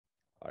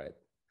Alright.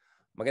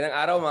 Magandang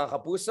araw mga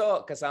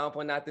kapuso. Kasama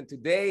po natin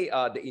today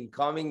the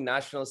incoming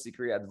National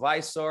Security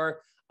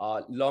Advisor,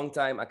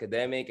 longtime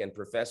academic and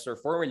professor,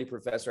 formerly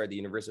professor at the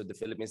University of the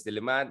Philippines,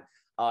 Diliman.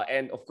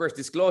 And of course,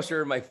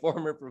 disclosure, my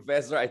former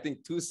professor, I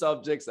think 2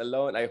 subjects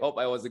alone. I hope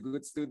I was a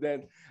good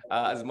student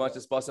as much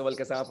as possible.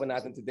 Kasama po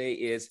natin today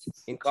is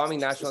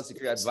incoming National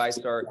Security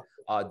Advisor,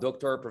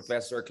 Dr.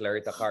 Professor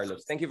Clarita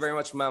Carlos. Thank you very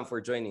much, ma'am,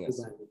 for joining us.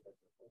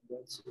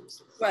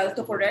 Well,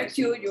 to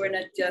correct you, you were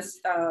not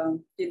just, a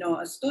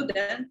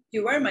student.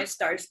 You were my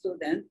star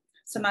student.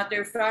 As a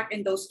matter of fact,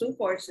 in those 2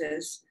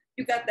 courses,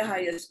 you got the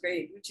highest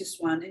grade, which is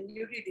 1, and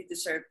you really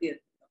deserved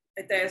it.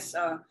 It is,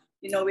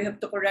 we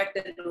have to correct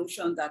the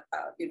notion that,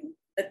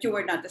 that you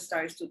were not a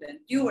star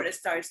student. You were a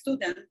star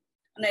student,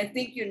 and I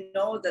think you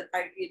know that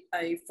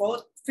I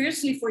fought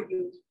fiercely for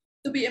you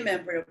to be a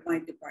member of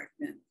my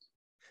department.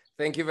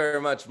 Thank you very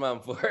much, ma'am,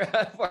 for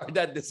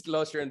that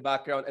disclosure and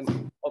background.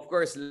 And of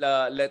course,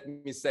 let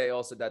me say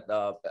also that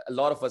a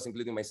lot of us,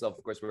 including myself,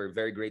 of course, we're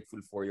very grateful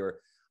for your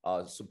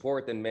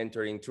support and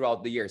mentoring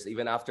throughout the years,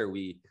 even after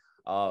we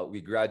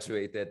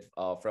graduated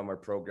from our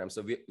program.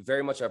 So we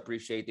very much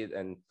appreciate it.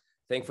 And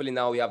thankfully,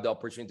 now we have the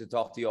opportunity to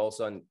talk to you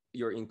also on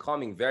your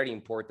incoming, very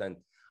important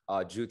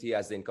duty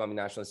as the incoming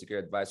National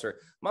Security Advisor.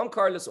 Ma'am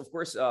Carlos, of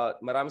course,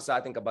 marami sa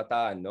ating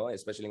kabataan, no?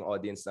 Especially yung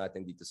audience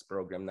natin dito sa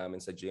program namin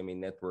sa GMA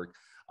Network.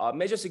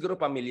 Medyo siguro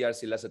familiar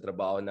sila sa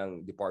trabaho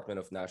ng Department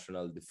of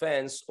National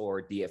Defense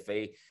or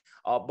DFA.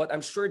 But I'm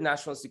sure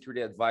National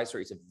Security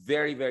Advisor is a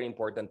very, very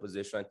important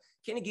position.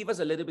 Can you give us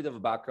a little bit of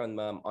a background,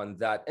 ma'am,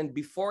 on that? And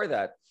before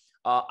that,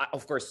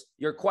 of course,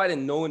 you're quite a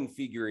known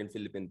figure in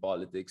Philippine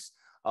politics.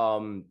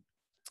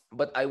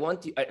 But I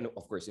want to,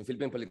 of course, in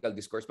Philippine political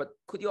discourse, but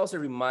could you also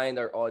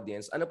remind our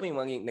audience, ano po yung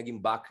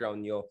naging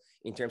background nyo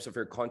in terms of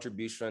your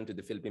contribution to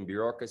the Philippine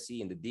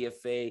bureaucracy, in the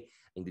DFA,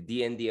 in the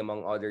DND,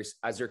 among others,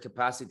 as your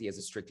capacity as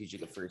a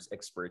strategic affairs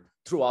expert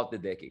throughout the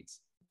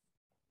decades?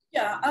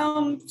 Yeah,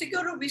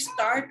 siguro we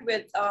start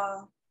with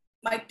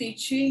my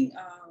teaching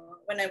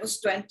when I was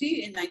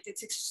 20 in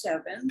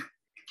 1967.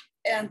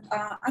 And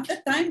at the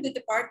time, the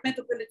Department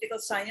of Political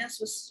Science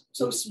was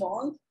so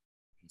small.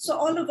 So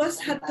all of us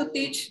had to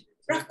teach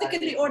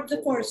practically all the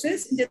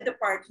courses in the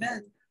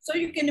department. So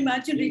you can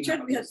imagine,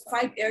 Richard, we had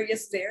 5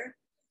 areas there.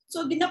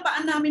 So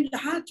dinapaan namin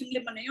lahat yung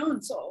 5 na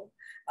yun. So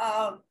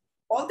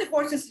all the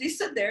courses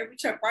listed there,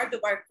 which are part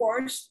of our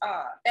course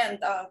and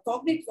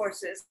cognate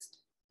courses,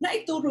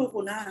 naituro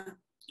ko na.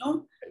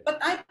 No? But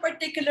I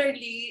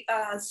particularly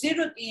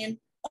zeroed in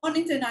on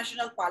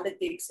international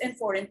politics and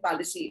foreign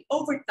policy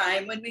over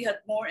time when we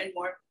had more and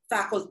more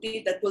faculty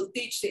that will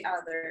teach the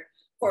other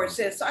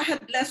courses. So I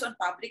had less on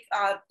public,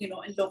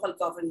 and local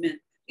government.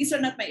 These are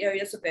not my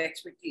areas of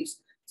expertise.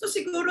 So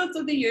siguro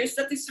through the years,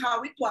 that is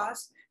how it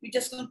was. We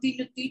just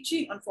continued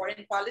teaching on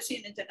foreign policy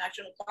and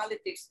international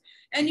politics.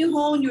 And you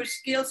hone your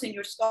skills in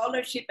your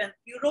scholarship and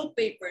you wrote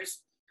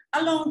papers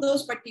along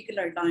those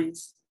particular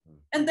lines.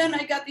 And then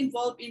I got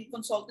involved in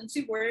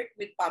consultancy work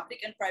with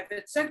public and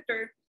private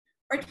sector.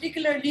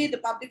 Particularly the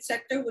public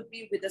sector would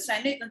be with the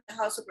Senate and the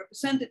House of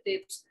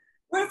Representatives,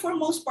 where for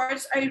most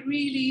parts I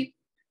really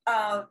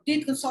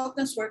did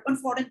consultants work on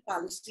foreign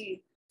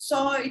policy.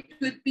 So it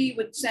would be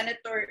with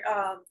Senator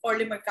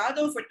Orly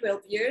Mercado for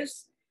 12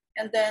 years,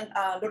 and then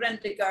Loren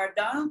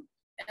Legarda,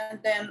 and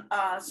then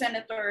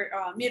Senator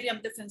Miriam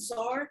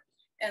Defensor,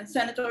 and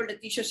Senator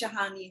Leticia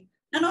Shahani.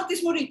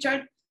 Na-notice mo,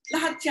 Richard,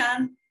 lahat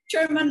yan,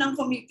 chairman ng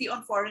Committee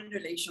on Foreign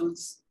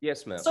Relations.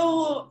 Yes, ma'am.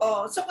 So,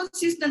 so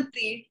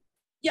consistently,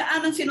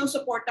 yaan ang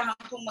sinusuportahan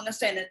kong mga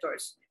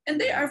senators.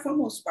 And they are for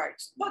most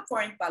parts, but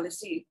foreign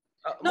policy.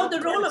 Now, the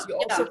role of...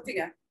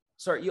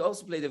 Sorry, you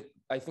also played,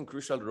 I think,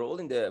 crucial role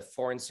in the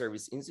Foreign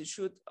Service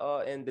Institute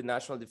and the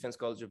National Defense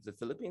College of the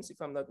Philippines,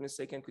 if I'm not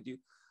mistaken. Could you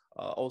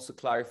also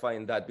clarify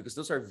in that? Because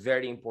those are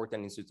very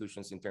important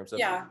institutions in terms of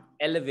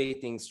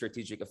elevating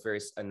strategic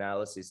affairs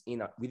analysis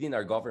within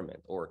our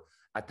government or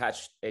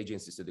attached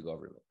agencies to the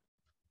government.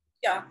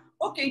 Yeah,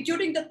 okay.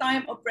 During the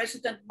time of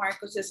President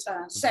Marcos's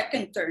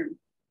second term,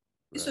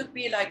 this would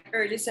be like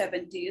early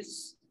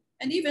 70s,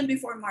 and even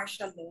before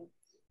martial law,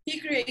 he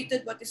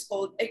created what is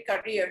called a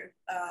career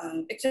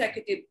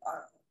executive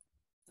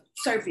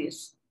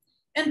service.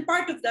 And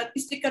part of that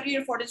is the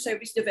Career Foreign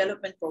Service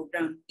Development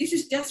Program. This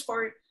is just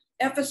for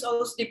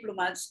FSOs,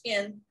 diplomats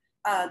in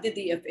the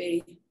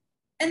DFA.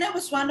 And I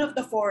was one of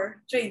the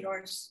 4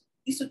 trainers.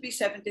 This would be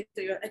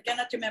 73. I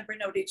cannot remember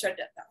now, Richard,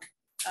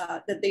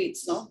 the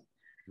dates, no?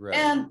 Right.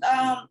 And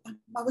I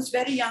was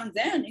very young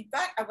then. In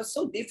fact, I was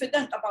so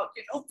diffident about,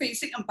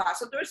 facing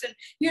ambassadors. And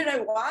here I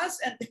was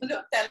and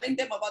telling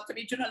them about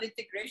regional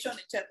integration,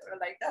 etc.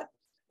 like that.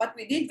 But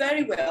we did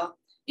very well.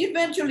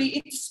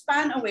 Eventually, it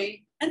span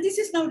away. And this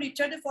is now,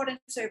 Richard, the Foreign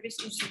Service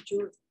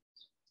Institute.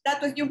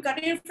 That was yung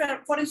Career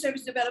Foreign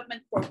Service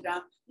Development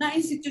Program na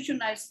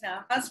institutionalized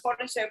na as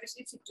Foreign Service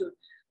Institute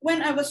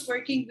when I was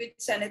working with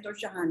Senator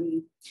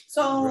Shahani.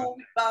 So,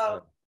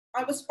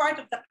 I was part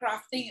of the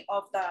crafting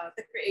of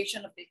the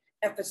creation of the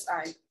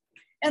FSI.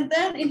 And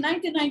then in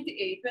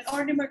 1998, when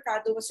Orly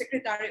Mercado was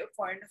Secretary of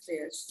Foreign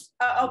Affairs,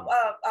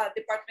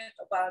 Department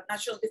of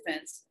National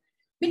Defense,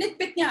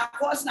 binitbit niya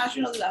ako as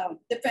National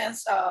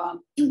Defense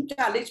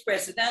College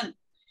President.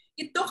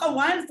 It took a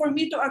while for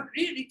me to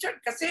agree,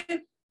 Richard, kasi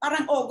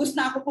parang August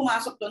na ako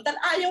pumasok doon. Dahil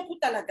ayaw ko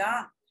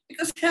talaga.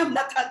 Because I have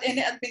not had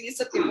any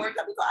administrative work.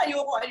 Sabi ko,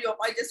 ayoko.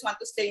 I just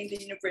want to stay in the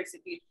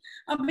university.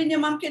 Sabi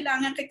niya, ma'am,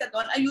 kailangan kita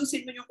doon.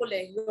 Ayusin mo yung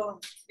kolehiyo.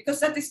 Because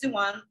that is the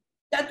one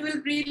that will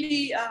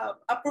really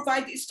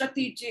provide a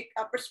strategic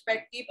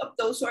perspective of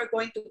those who are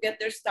going to get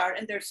their star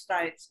and their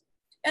stripes.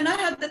 And I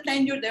had the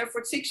tenure there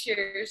for 6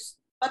 years,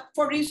 but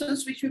for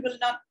reasons which we will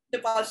not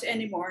divulge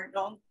anymore,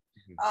 no?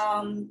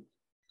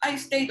 I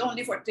stayed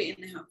only for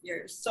 3.5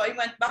 years. So I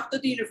went back to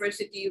the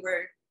university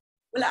where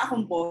wala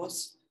akong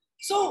boss.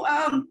 So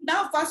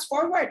now fast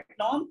forward,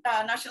 no?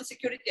 National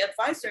Security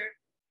Advisor.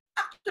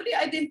 Actually,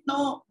 I didn't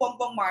know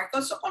Bongbong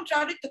Marcos. So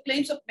contrary to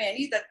claims of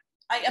many that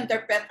I am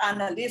their pet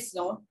analyst,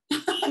 no?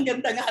 Ang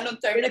ganda nga nung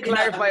term. To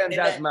clarify on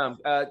that, ma'am,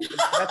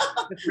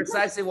 that's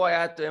precisely why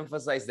I had to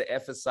emphasize the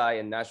FSI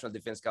and National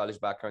Defense College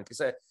background.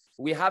 Because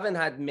we haven't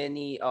had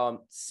many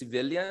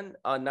civilian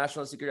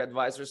national security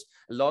advisors.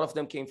 A lot of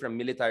them came from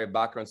military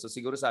backgrounds. So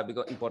siguro sabi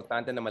ko,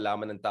 importante na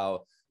malaman ng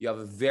tao, you have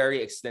a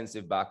very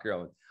extensive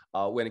background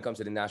when it comes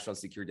to the national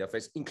security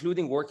affairs,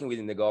 including working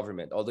within the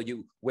government. Although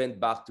you went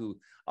back to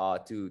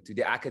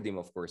the academy,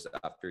 of course,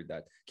 after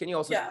that. Can you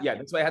also, yeah,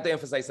 that's why I had to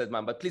emphasize that,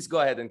 ma'am. But please go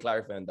ahead and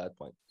clarify on that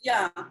point.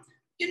 Yeah.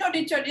 You know,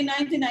 Richard, in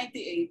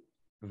 1998,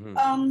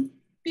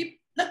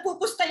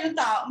 nagpupusta yung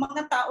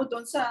mga tao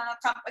doon sa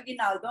Camp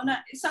Aguinaldo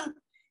na isang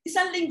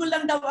linggo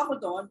lang daw ako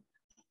doon.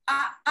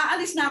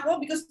 Aalis na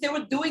ako because they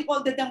were doing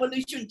all the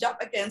demolition job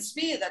against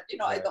me that, you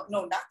know, I don't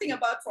know nothing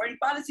about foreign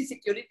policy,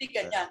 security,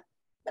 ganyan.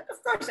 But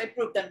of course, I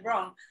proved them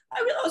wrong.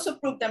 I will also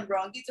prove them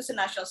wrong dito sa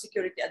National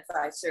Security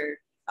Advisor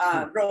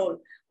role.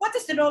 What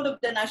is the role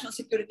of the National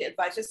Security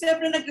Advisor?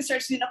 Siyempre,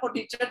 nag-research din ako,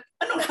 Richard.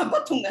 Ano nga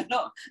ba itong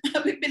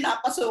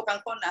pinapasukan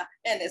ko na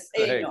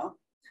NSA, no?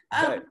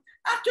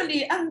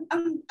 Actually, ang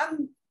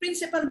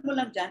principal mo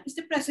lang dyan is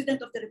the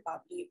President of the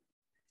Republic.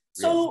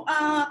 So,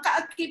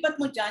 kaakibat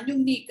mo dyan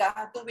yung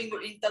NICA doing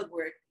your intel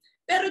work.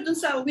 Pero dun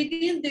sa,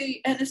 within the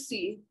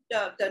NSC,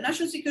 the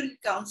National Security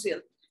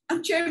Council, ang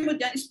chair mo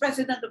dyan is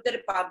President of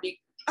the Republic.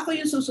 Ako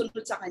yung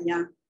susunod sa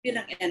kanya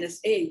bilang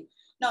NSA.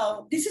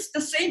 Now, this is the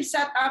same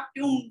setup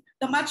yung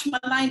the much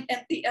maligned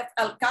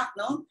NTF-LCAC,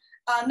 no?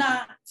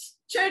 Na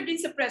chair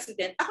din sa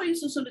President, ako yung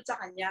susunod sa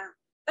kanya.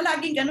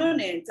 Palaging ganun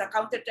eh, sa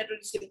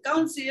Counter-Terrorism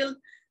Council,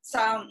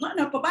 sa,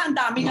 ano pa ba, ang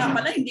dami nga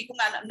pala, hindi ko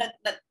nga,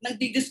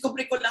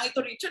 nagdi-discover ko lang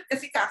ito, Richard,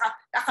 kasi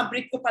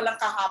kaka-brief ko pa lang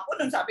kahapon,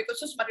 nung sabi ko,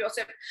 Sus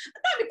Mariosep,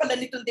 ang dami pala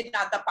nitong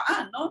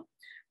dinadapaan, no?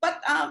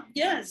 But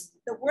yes,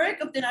 the work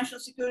of the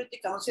National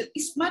Security Council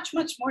is much,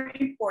 much more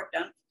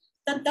important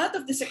than that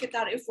of the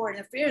Secretary of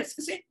Foreign Affairs.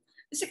 Kasi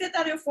the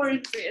Secretary of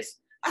Foreign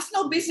Affairs has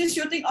no business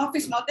shooting off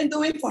his mouth and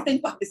doing foreign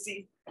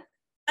policy.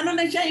 Ano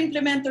lang siya,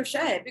 implementer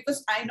siya eh.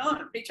 Because I know,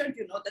 Richard,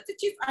 you know that the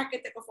chief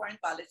architect of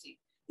foreign policy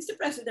is the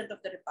President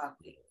of the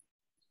Republic.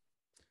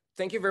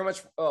 Thank you very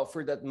much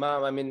for that,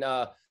 ma'am. I mean,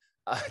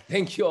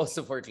 thank you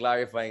also for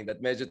clarifying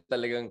that. Medyo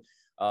talagang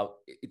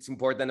it's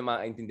important na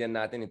maintindihan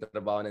natin yung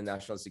trabaho ng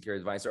National Security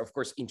Advisor. Of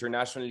course,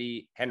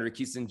 internationally, Henry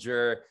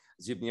Kissinger,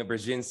 Zbigniew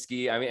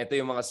Brzezinski. I mean, ito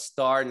yung mga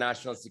star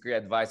National Security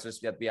Advisors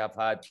that we have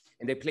had.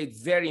 And they played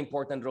very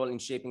important role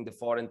in shaping the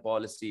foreign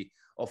policy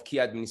of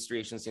key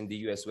administrations in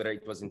the US, whether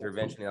it was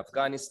intervention in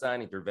Afghanistan,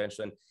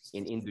 intervention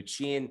in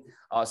Indochina.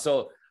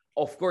 So,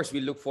 of course,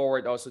 we look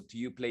forward also to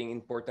you playing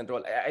an important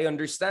role. I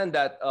understand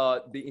that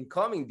the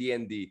incoming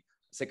DND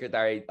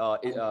Secretary,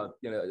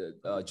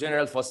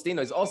 General Faustino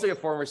is also a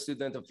former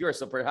student of yours.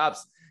 So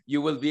perhaps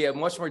you will be a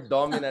much more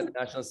dominant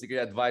National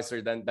Security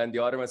Advisor than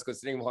the other ones,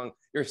 considering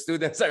your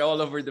students are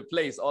all over the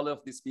place. All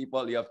of these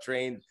people you have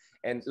trained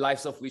and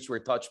lives of which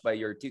were touched by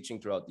your teaching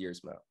throughout the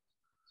years, ma'am.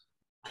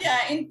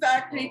 Yeah, in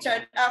fact,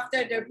 Richard,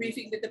 after the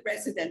briefing with the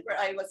President, where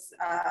I was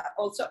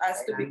also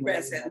asked to be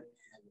present,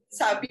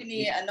 sabi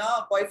ni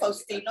Boy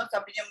Faustino,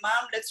 sabi niya,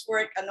 ma'am, let's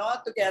work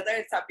together.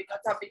 Sabi,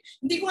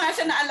 hindi ko nga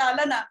siya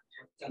naalala na,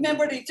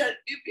 remember Richard,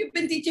 you've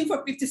been teaching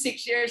for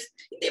 56 years,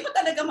 hindi mo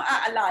talaga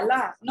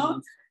maaalala,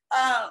 no?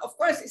 Of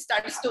course,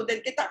 star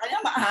student kita,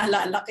 kaya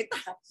maaalala kita.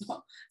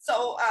 No?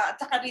 So,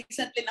 saka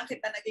recently lang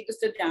kita naging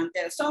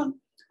estudyante. So,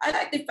 I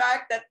like the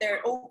fact that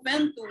they're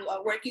open to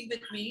working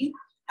with me.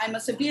 I'm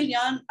a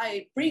civilian.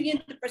 I bring in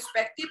the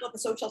perspective of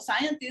a social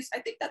scientist. I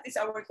think that is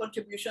our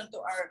contribution to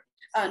our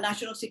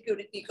national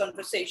security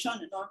conversation,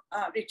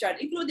 Richard,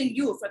 including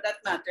you for that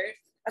matter,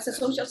 as a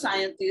social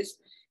scientist.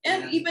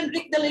 And even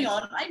Rick De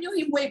Leon, I knew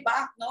him way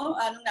back, no?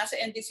 Nung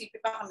nasa NDCP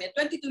pa kami,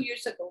 22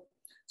 years ago.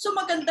 So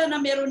maganda na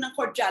meron ng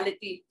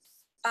cordiality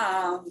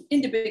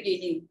in the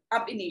beginning,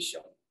 ab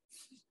initio.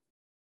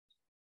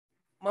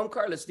 Ma'am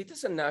Carlos, dito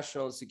sa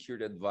National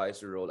Security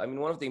Advisor role, I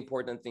mean, one of the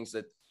important things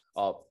that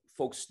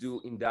folks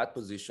do in that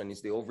position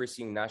is they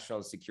oversee yung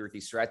national security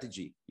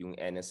strategy, yung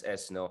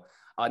NSS, no?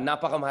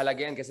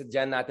 Napakamahalaga yan kasi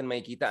diyan natin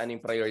makikita ano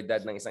yung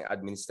prioridad ng isang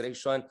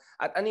administration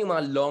at ano yung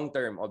mga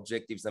long-term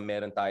objectives na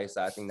meron tayo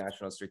sa ating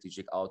national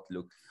strategic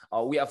outlook.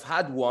 We have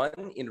had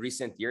one in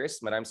recent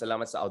years. Maraming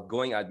salamat sa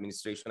outgoing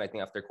administration, I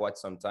think after quite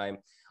some time.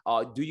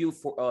 Do you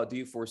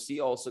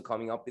foresee also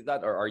coming up with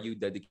that, or are you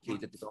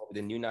dedicated to come up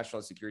with a new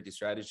national security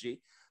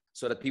strategy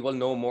so that people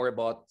know more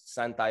about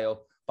saan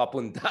tayo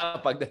papunta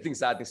pagdating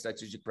sa ating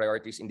strategic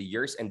priorities in the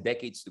years and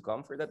decades to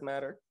come, for that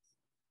matter?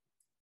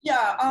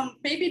 Yeah,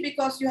 maybe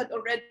because you had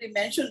already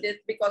mentioned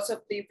it, because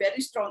of the very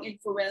strong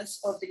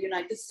influence of the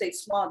United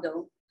States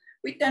model,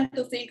 we tend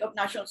to think of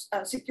national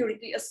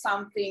security as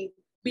something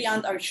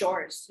beyond our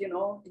shores, you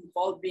know,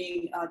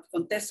 involving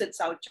contested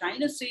South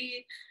China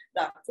Sea,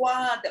 the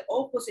Quad, the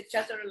AUKUS,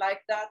 etc.,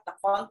 like that, the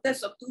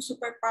contest of two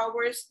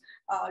superpowers,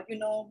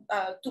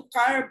 to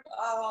carve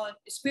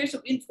spheres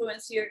of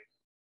influence here.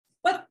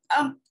 But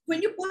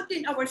when you put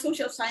in our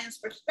social science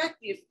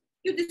perspective,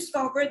 you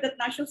discover that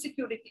national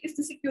security is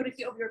the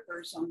security of your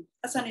person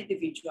as an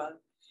individual.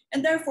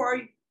 And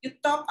therefore, you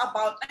talk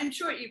about, I'm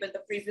sure even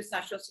the previous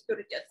national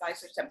security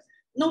advisors have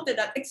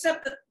noted that,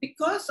 except that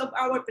because of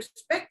our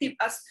perspective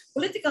as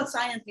political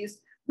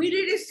scientists, we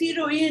really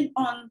zero in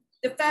on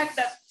the fact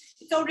that,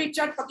 ikaw,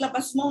 Richard,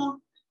 paglabas mo,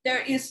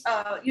 there is,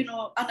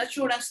 an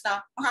assurance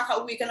na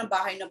makakauwi ka ng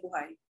bahay na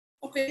buhay.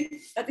 Okay,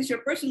 that is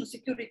your personal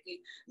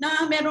security.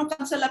 Na meron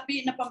kang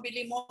salapi na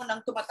pambili mo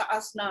ng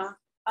tumataas na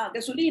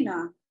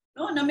gasolina,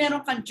 no, na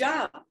meron kang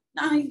job,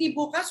 na hindi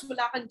bukas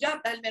wala kang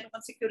job dahil meron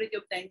kang security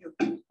of tenure.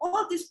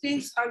 All these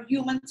things are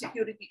human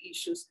security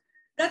issues.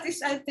 That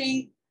is, I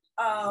think,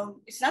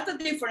 it's not a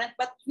different,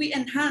 but we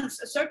enhance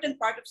a certain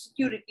part of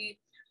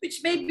security, which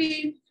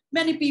maybe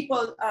many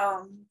people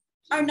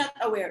are not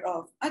aware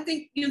of. I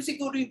think yun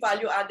siguro yung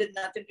value added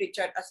natin,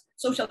 Richard, as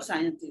social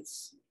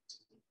scientists.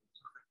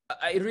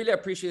 I really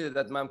appreciate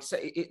that, ma'am.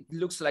 It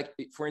looks like,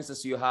 for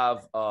instance, you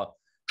have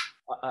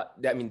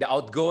the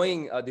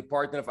outgoing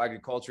Department of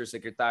Agriculture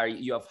Secretary,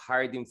 you have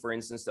hired him, for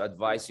instance, to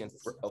advise you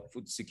on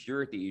food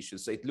security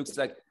issues. So it looks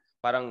like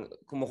parang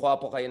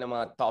kumukuha po kayo ng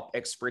mga top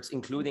experts,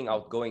 including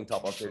outgoing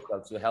top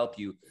officials, to help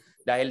you.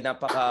 Dahil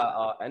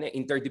napaka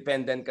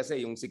interdependent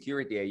kasi yung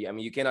security. I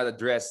mean, you cannot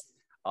address,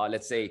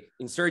 let's say,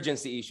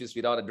 insurgency issues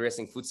without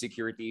addressing food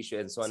security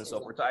issues and so on and so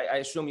forth. So I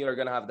assume you are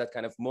going to have that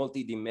kind of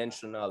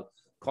multidimensional,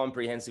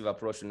 comprehensive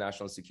approach to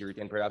national security,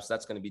 and perhaps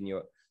that's going to be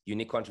your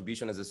unique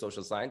contribution as a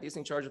social scientist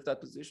in charge of that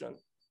position.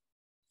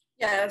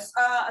 Yes,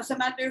 as a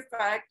matter of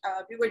fact,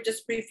 we were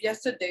just briefed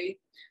yesterday,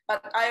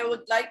 but I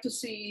would like to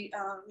see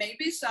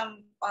maybe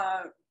some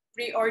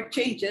reorg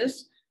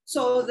changes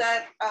so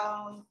that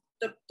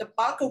the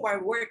bulk of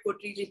our work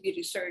would really be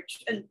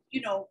research. And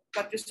you know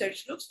what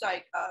research looks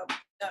like.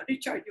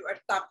 Richard, you are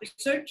a top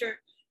researcher.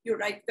 You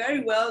write very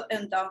well,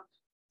 and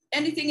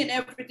anything and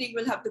everything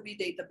will have to be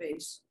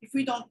database. If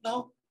we don't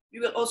know,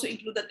 we will also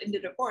include that in the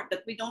report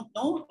that we don't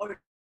know, or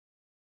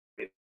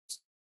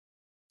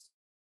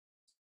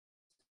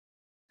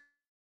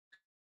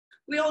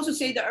we also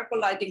say there are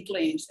colliding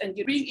claims, and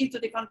you bring into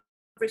the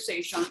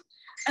conversation.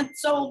 And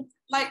so,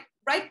 like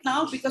right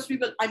now, because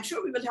I'm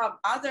sure we will have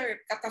other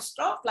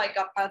catastrophes like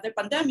other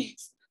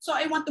pandemics. So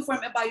I want to form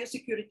a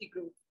biosecurity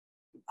group,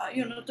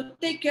 to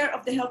take care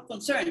of the health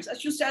concerns.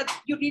 As you said,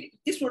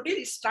 this will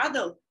really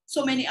straddle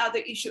so many other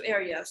issue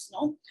areas,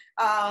 no?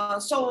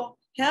 So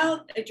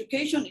health,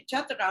 education,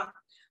 etc.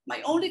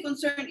 My only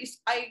concern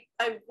is I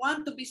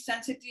want to be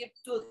sensitive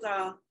to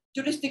the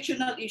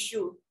jurisdictional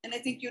issue, and I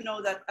think you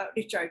know that,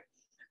 Richard.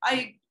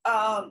 I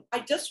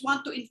just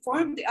want to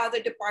inform the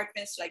other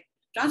departments like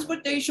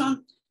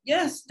transportation.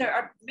 Yes, there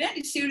are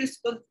many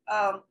serious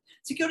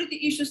security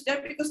issues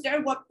there because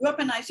they're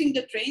weaponizing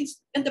the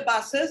trains and the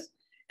buses,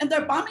 and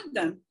they're bombing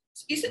them.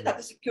 Isn't that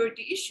a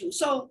security issue?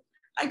 So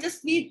I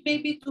just need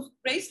maybe to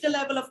raise the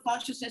level of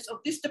consciousness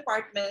of these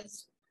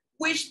departments,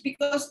 which,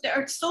 because they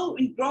are so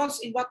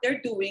engrossed in what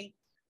they're doing,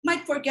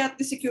 might forget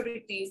the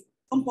security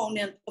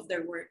component of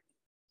their work.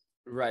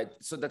 Right.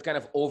 So that kind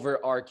of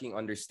overarching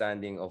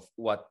understanding of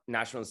what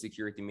national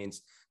security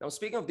means. Now,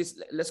 speaking of this,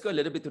 let's go a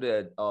little bit to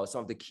the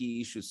some of the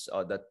key issues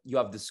that you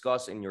have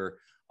discussed in your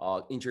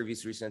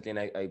interviews recently, and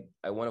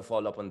I want to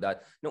follow up on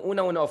that. Nung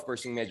una-una, of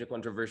course, yung medyo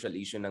controversial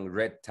issue ng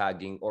red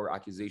tagging or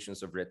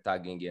accusations of red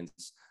tagging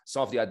against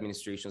some of the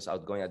administrations,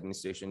 outgoing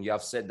administration. You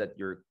have said that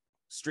you're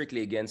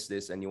strictly against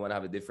this and you want to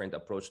have a different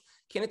approach.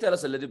 Can you tell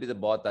us a little bit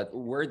about that?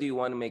 Where do you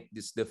want to make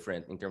this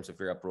different in terms of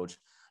your approach,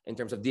 in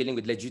terms of dealing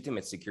with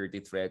legitimate security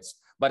threats,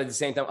 but at the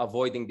same time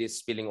avoiding this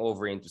spilling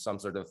over into some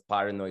sort of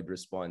paranoid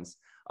response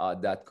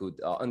that could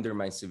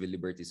undermine civil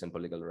liberties and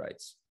political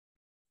rights?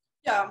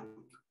 Yeah,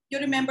 you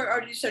remember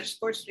our research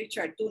course,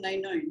 Richard,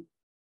 299.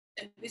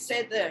 And we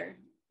said there,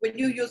 when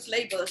you use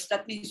labels,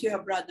 that means you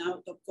have run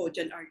out of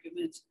cogent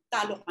arguments.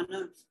 Talo ka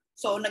na.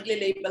 So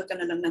nagle-label ka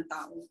na lang ng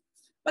tao.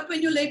 But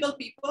when you label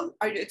people,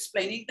 are you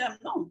explaining them?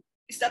 No.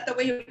 Is that the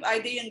way of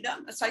IDing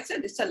them? As I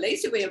said, it's a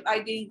lazy way of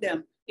IDing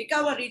them.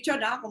 Ikaw,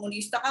 Richard,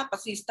 komunista ka,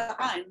 pasista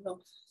ka.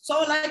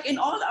 So like in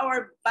all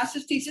our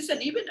master's thesis and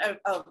even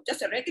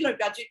just a regular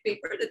graduate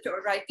paper that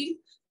you're writing,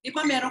 di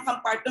ba meron kang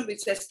part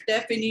which says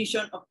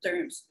definition of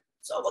terms.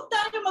 So wag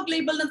tayo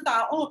mag-label ng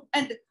tao.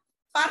 And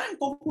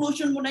parang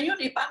conclusion mo na yun,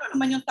 paano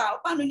naman yung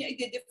tao? Paano niya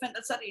i-defend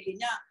ang sarili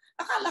niya?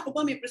 Akala ko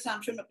ba may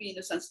presumption of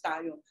innocence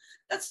tayo?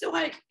 That's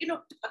why,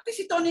 pati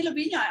si Tony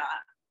Lavinia,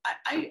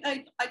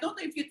 I don't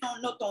know if you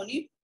know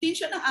Tony, din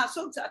siya ng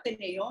ASOG sa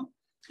Ateneo.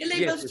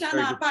 I-label siya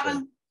na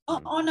parang,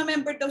 na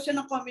member daw siya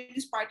ng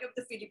Communist Party of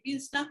the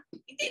Philippines na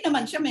hindi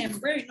naman siya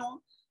member,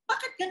 no?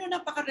 Bakit gano'n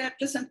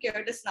napaka-reckless and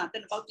careless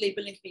natin about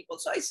labeling people?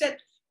 So I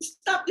said,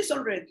 stop this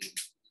already.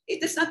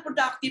 It is not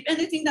productive.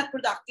 Anything not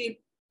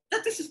productive,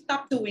 that is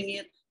stop doing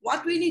it.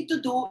 What we need to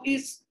do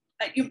is,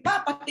 yung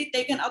pati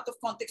taken out of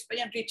context pa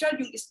yan, Richard,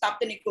 yung stop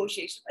the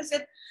negotiation. I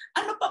said,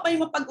 ano pa ba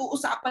yung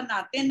mapag-uusapan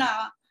natin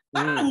na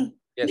parang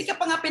hindi ka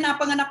pa nga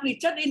pinapanganak,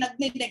 Richard,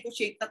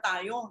 nag-negotiate na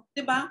tayo.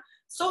 Diba?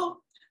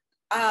 So,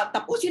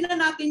 tapusin na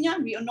natin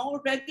yan. We know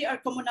already our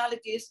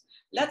commonalities.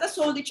 Let us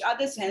hold each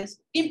other's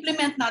hands.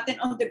 Implement natin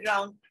on the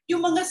ground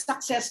yung mga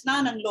success na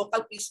ng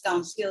local peace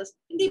councils.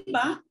 Hindi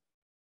ba?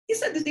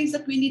 These are the things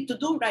that we need to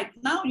do right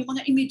now. Yung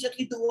mga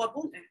immediately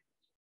doable.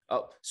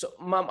 So,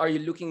 ma'am, are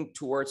you looking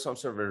towards some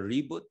sort of a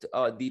reboot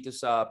dito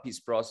sa peace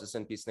process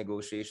and peace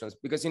negotiations?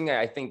 Because yun nga,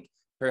 I think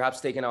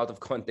perhaps taken out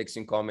of context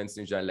in comments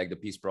in general, like the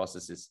peace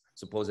process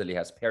supposedly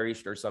has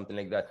perished or something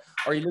like that.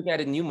 Are you looking at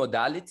a new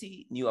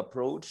modality, new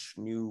approach,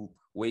 new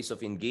ways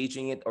of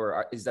engaging it,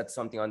 or is that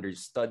something under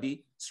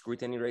study,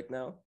 scrutiny right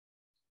now?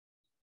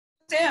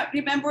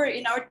 Remember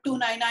in our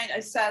 299, I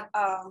said,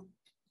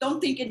 don't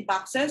think in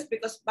boxes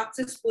because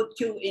boxes put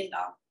you in,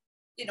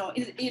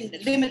 in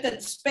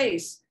limited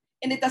space.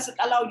 And it doesn't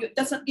allow you,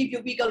 doesn't give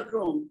you wiggle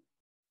room.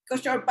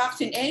 Because you're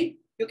boxed in A,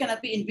 you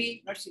cannot be in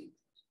B nor C.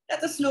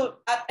 Let us look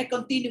at a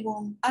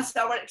continuum as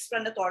our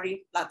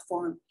explanatory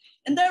platform.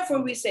 And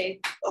therefore we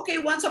say, okay,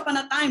 once upon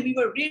a time, we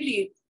were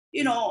really,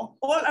 all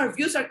our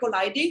views are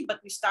colliding,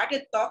 but we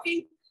started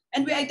talking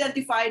and we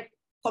identified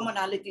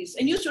commonalities.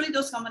 And usually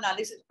those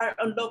commonalities are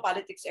on low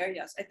politics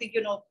areas. I think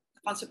you know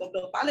the concept of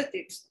low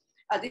politics.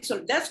 These are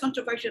less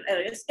controversial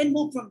areas and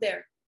move from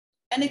there.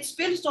 And it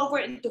spills over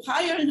into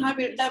higher and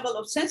higher level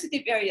of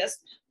sensitive areas,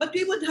 but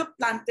we would have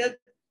planted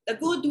the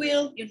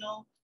goodwill,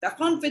 the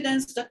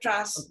confidence, the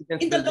trust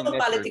in the local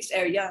politics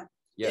area.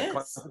 Yeah,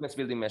 yes. Confidence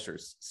building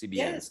measures, CBM.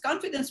 Yes,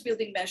 confidence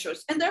building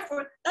measures. And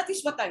therefore, that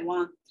is what I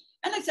want.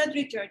 And I said,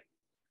 Richard,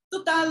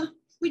 total,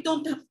 we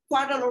don't have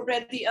quarrel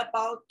already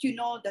about,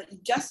 the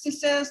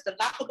injustices, the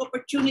lack of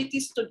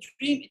opportunities to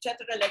dream, etc.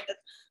 like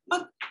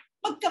that.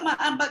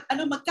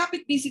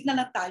 Magkapit-bisig na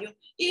lang tayo,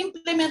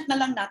 i-implement na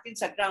lang natin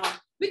sa ground.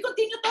 We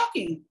continue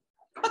talking,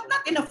 but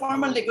not in a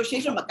formal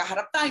negotiation,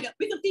 magkaharap tayo.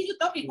 We continue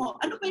talking,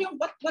 ano ba yung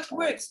what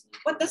works,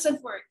 what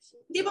doesn't work.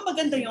 Di ba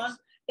maganda yun?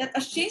 Let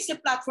us change the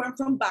platform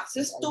from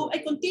boxes to a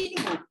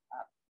continuum.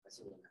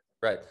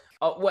 Right.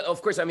 Well, of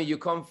course, I mean, you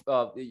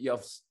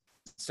have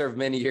served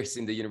many years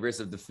in the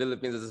University of the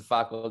Philippines as a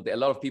faculty. A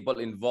lot of people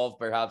involved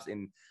perhaps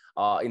in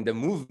the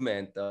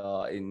movement,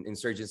 in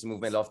insurgency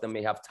movement, often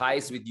may have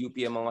ties with UP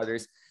among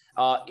others.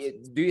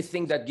 Do you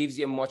think that gives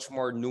you a much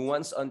more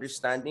nuanced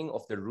understanding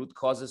of the root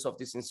causes of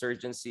these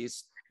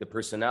insurgencies, the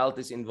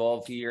personalities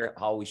involved here,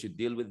 how we should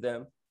deal with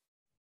them?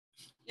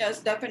 Yes,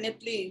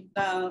 definitely.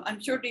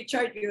 I'm sure,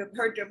 Richard, you have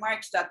heard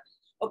remarks that,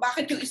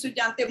 bakit yung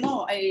estudyante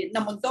mo ay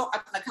namundok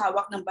at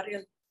naghawak ng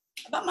baril?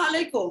 Aba,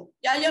 malay ko,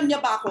 yayam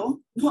niya ba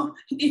ako? No,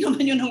 hindi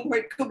naman yun ang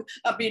work ko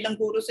bilang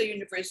guro sa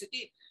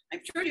university.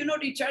 I'm sure you know,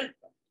 Richard,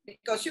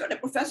 because you're a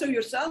professor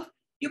yourself,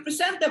 you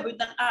present them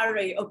with an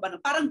array of,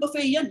 parang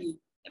buffet yan eh.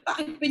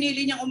 Bakit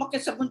pinili niyang umakyat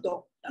sa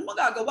bundok? Ano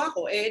magagawa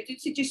ko?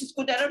 Si Jesus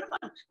Cordero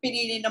naman,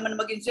 pinili naman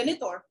maging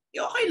senator.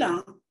 Okay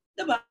lang.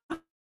 Diba?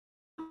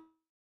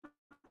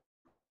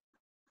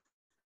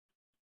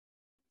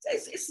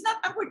 It's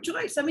not our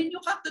choice. I mean, you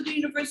come to the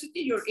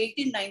university, you're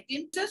 18,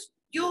 19, just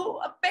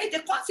you pay the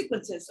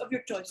consequences of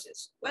your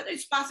choices, whether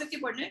it's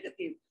positive or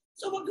negative.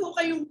 So wag ho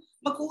kayong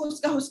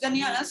maghuhusga-husga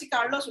niya. Si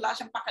Carlos, wala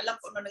siyang pakialam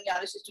kung ano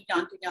nangyari sa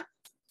estudyante niya.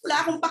 Wala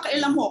akong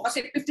pakialam ho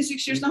kasi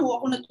 56 years na ho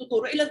ako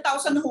nagtuturo. Ilang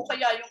thousand na ho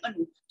kaya yung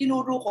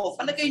tinuro ko.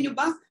 Palagay niyo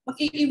ba,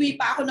 mag-iiwi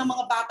pa ako ng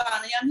mga bata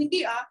na yan?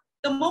 Hindi ah.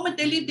 The moment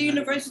they leave the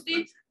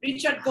university,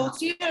 Richard goes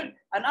here,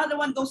 another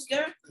one goes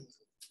there.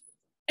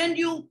 And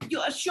you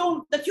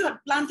assume that you have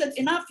planted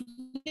enough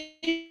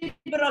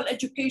liberal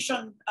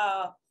education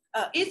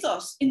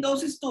ethos in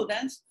those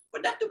students for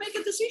them to make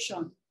a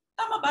decision.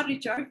 Tama ba,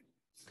 Richard?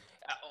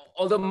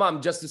 Although, Mom,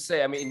 just to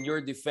say, I mean, in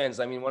your defense,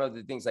 I mean, one of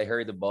the things I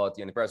heard about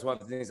you, and perhaps one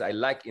of the things I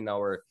like in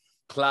our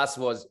class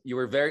was you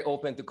were very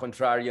open to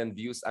contrarian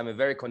views. I'm a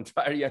very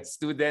contrarian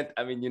student.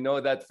 I mean, you know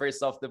that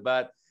first off the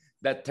bat,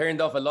 that turned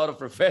off a lot of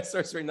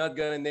professors. We're not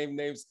going to name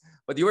names,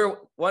 but you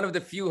were one of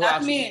the few who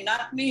not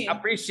me.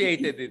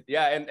 appreciated it.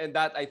 Yeah, and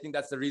that I think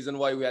that's the reason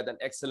why we had an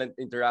excellent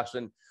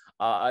interaction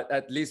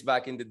at least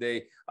back in the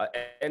day.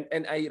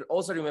 And I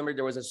also remember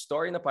there was a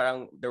story na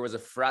parang there was a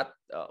frat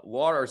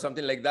war or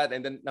something like that,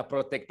 and then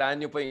naprotektahan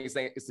nyo pa yung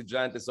isang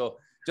estudyante. So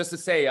just to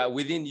say,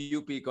 within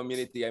UP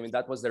community, I mean,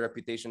 that was the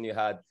reputation you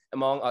had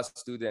among us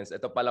students.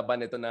 Ito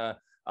palaban ito na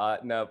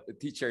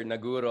teacher, na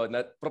guro,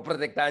 na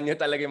protektahan nyo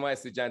talaga yung mga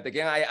estudyante.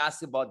 Kaya I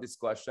asked about this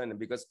question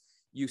because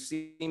you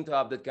seem to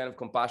have that kind of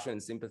compassion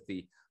and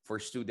sympathy for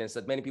students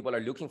that many people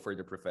are looking for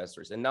the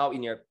professors. And now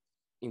in your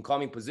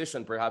incoming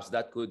position, perhaps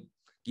that could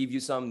give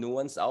you some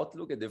nuanced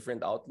outlook, a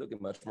different outlook,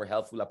 a much more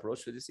helpful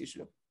approach to this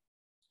issue?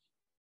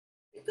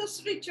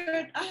 Because,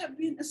 Richard, I have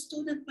been a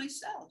student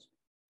myself,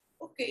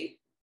 okay?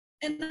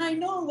 And I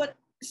know what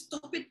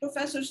stupid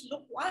professors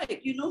look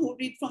like, you know, who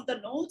read from the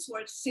notes, who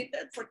are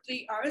seated for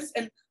 3 hours,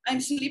 and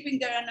I'm sleeping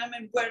there and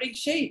I'm wearing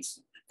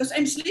shades because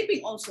I'm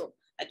sleeping also.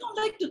 I don't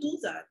like to do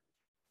that.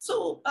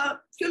 So,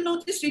 you'll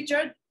notice,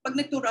 Richard, pag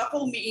nagturo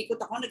ako,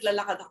 umiikot ako,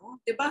 naglalakad ako,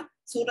 di ba?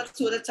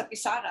 Surat-surat sa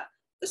pisara.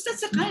 Because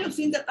that's the kind of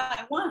thing that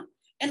I want.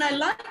 And I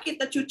like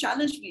it that you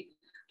challenge me.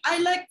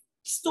 I like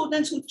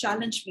students who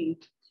challenge me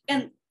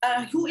and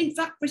who in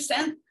fact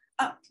present,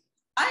 I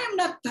am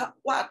not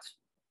what?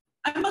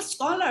 I'm a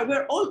scholar.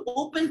 We're all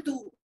open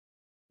to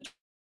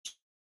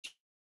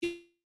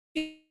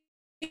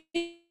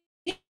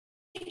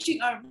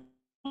changing our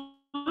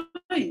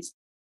minds.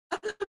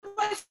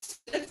 Otherwise,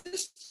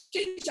 let's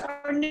change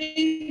our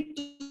name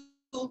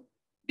to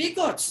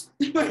bigots.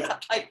 We're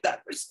not like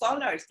that. We're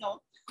scholars,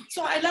 no?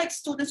 So I like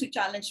students who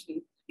challenge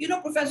me. You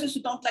know, professors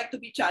who don't like to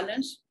be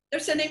challenged,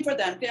 there's a name for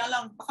them. Kaya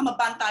lang, baka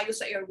maban tayo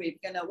sa airwave.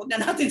 Kaya wag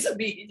na natin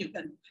sabihin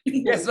yung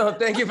Yes, no,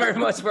 thank you very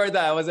much for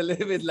that. I was a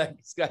little bit like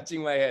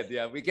scratching my head.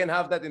 Yeah, we can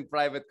have that in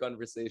private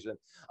conversation.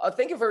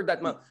 Thank you for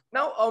that, ma'am.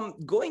 Now,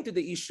 going to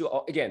the issue,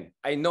 again,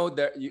 I know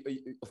that,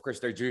 of course,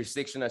 there are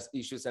jurisdictional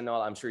issues and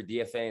all. I'm sure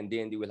DFA and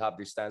DND will have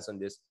their stance on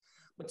this.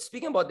 But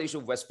speaking about the issue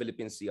of West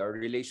Philippine Sea, our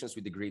relations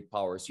with the great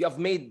powers, you have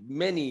made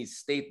many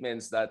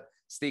statements that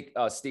stick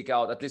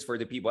out, at least for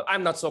the people.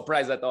 I'm not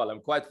surprised at all. I'm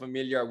quite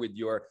familiar with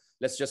your,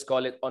 let's just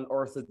call it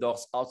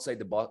unorthodox, outside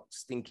the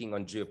box thinking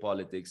on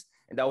geopolitics.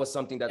 And that was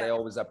something that I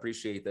always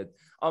appreciated.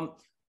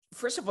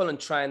 First of all, in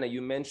China,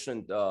 you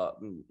mentioned,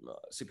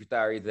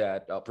 Secretary,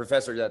 that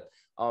Professor, that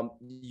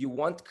you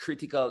want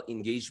critical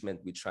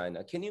engagement with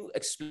China. Can you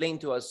explain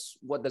to us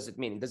what does it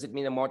mean? Does it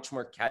mean a much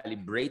more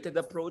calibrated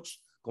approach,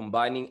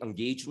 combining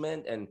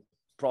engagement and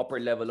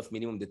proper level of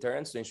minimum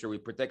deterrence to ensure we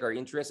protect our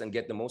interests and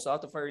get the most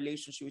out of our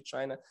relationship with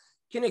China?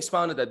 Can you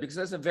expound on that? Because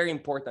that's a very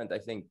important, I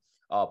think,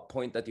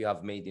 point that you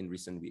have made in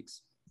recent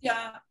weeks.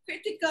 Yeah,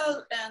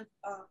 critical and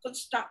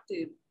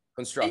constructive.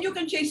 And you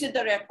can change the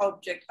direct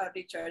object,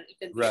 Richard. It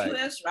can be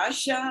US,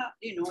 Russia,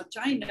 you know,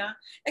 China,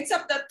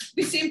 except that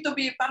we seem to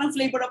be parang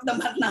flavor of the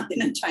month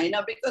natin in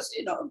China because,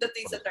 you know, the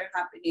things that are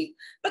happening.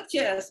 But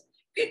yes,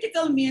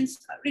 critical means,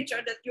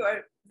 Richard, that you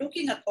are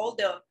looking at all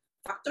the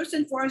factors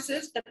and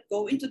forces that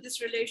go into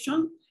this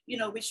relation, you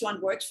know, which one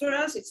works for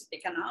us. Is it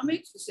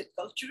economics? Is it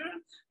cultural?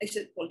 Is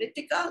it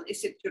political?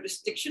 Is it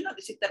jurisdictional?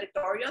 Is it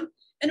territorial?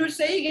 And we're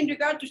saying in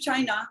regard to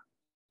China,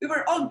 we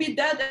were all be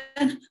dead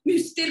and we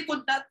still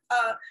could not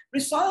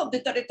resolve the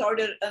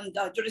territorial and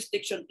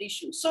jurisdiction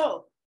issue.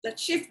 So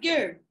let's shift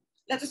gear.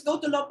 Let us go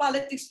to law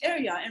politics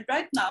area. And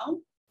right now,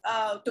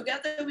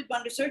 together with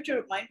one researcher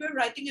of mine, we're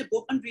writing a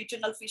book on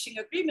regional fishing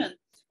agreement.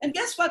 And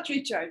guess what,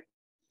 Richard?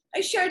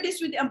 I shared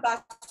this with the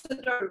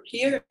ambassador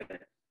here,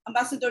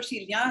 Ambassador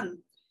Silian.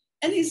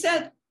 And he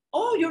said,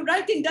 oh, you're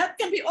writing that?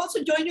 Can we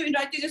also join you in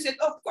writing? I said,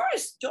 of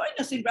course, join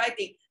us in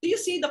writing. Do you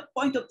see the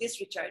point of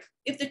this, Richard?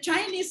 If the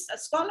Chinese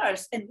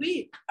scholars and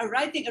we are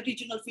writing a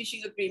regional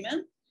fishing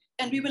agreement,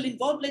 and we will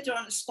involve later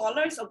on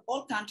scholars of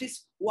all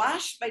countries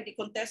washed by the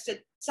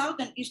contested South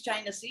and East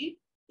China Sea,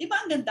 di ba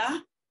ang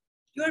ganda?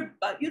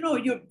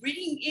 You're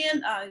bringing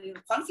in a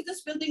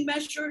confidence building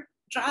measure,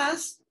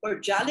 trust,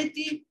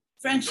 cordiality,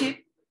 friendship,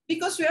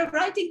 because we are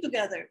writing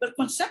together, we're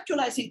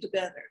conceptualizing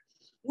together.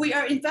 We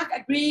are in fact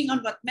agreeing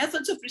on what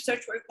methods of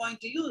research we're going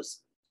to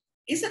use.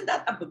 Isn't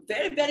that a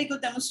very, very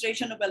good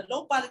demonstration of a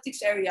law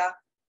politics area?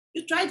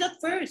 You try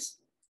that first.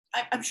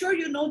 I'm sure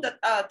you know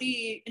that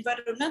the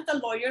environmental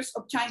lawyers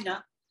of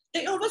China,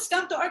 they always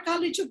come to our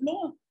College of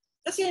Law.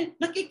 Kasi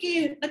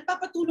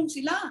nagpapatulong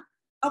sila.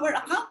 Our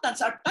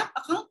accountants, our top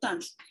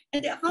accountants,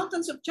 and the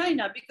accountants of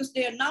China, because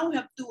they now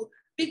have to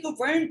be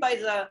governed by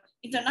the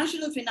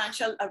international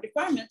financial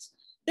requirements,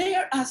 they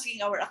are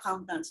asking our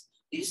accountants.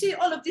 Do you see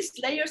all of these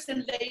layers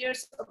and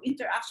layers of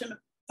interaction,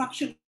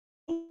 function?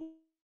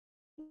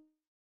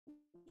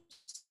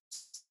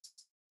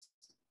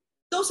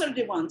 Those are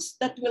the ones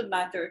that will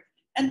matter.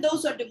 And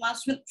those are the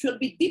ones which will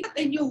be deep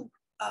in a new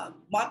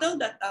model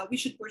that we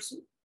should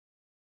pursue.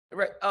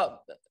 Right.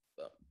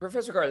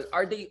 Professor Carl,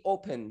 are they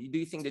open? Do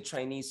you think the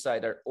Chinese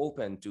side are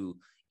open to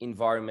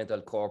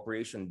environmental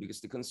cooperation? Because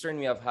the concern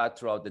we have had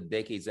throughout the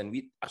decades, and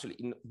we actually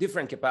in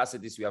different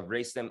capacities, we have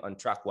raised them on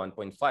track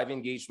 1.5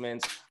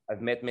 engagements. I've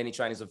met many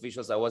Chinese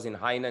officials. I was in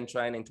Hainan,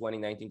 China in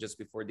 2019, just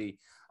before the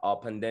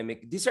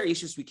pandemic. These are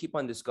issues we keep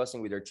on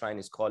discussing with our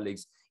Chinese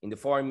colleagues in the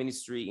foreign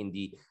ministry, in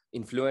the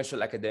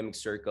influential academic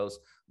circles.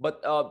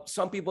 But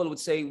some people would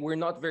say we're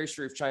not very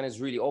sure if China is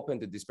really open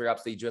to this.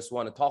 Perhaps they just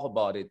want to talk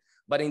about it.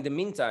 But in the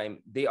meantime,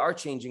 they are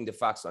changing the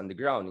facts on the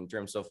ground in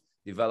terms of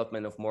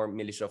development of more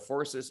militia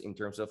forces, in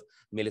terms of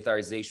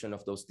militarization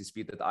of those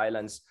disputed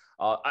islands.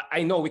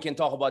 I know we can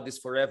talk about this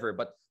forever,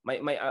 but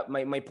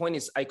my point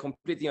is I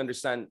completely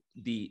understand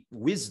the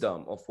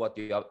wisdom of what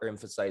you are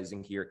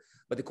emphasizing here.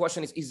 But the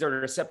question is there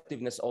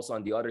receptiveness also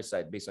on the other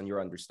side based on your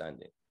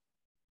understanding?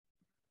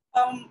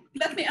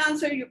 Let me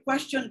answer your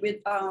question with,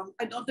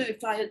 I don't know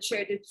if I had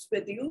shared it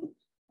with you.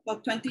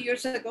 About 20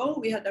 years ago,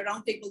 we had a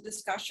roundtable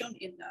discussion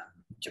in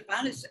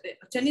Japan. It's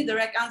any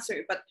direct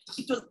answer, but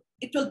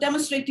it will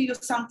demonstrate to you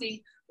something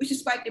which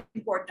is quite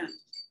important.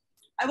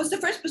 I was the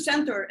first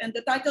presenter, and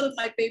the title of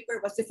my paper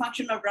was The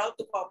Functional Route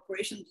to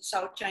Cooperation in the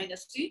South China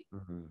Sea.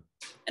 Mm-hmm.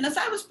 And as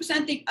I was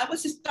presenting, I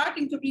was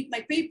starting to read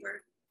my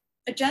paper.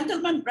 A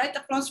gentleman right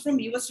across from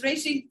me was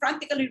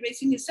frantically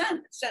raising his hand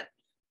and said,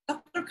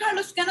 Dr.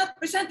 Carlos cannot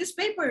present this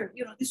paper.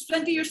 You know, this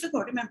 20 years ago,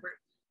 remember?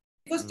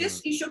 Because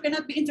this issue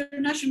cannot be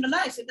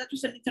internationalized, and that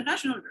was an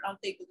international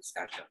roundtable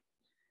discussion.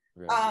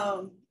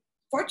 Right.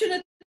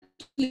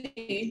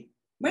 Fortunately,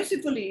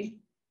 mercifully,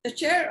 the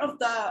chair of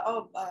the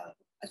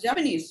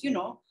Japanese,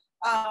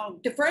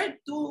 deferred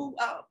to,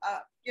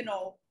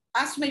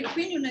 ask my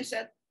opinion. I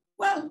said,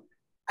 well,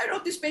 I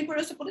wrote this paper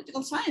as a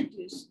political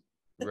scientist.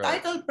 The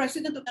title,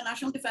 President of the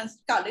National Defense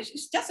College,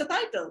 is just a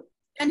title.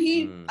 And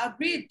he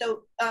agreed.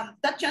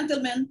 That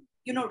gentleman,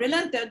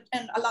 relented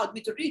and allowed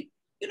me to read.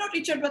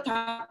 Richard, what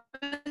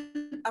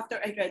happened after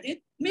I read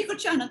it? Umikot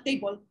siya ng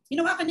table.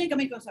 Hinawakan niya yung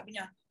kamay ko. Sabi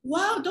niya,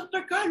 wow,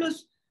 Dr.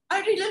 Carlos, I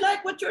really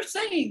like what you're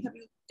saying.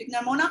 Sabi ko,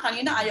 tignan mo na,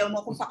 kanina ayaw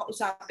mo kung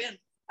pakausapin.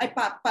 I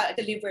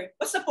pa-deliver.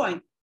 What's the point?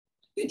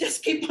 You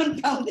just keep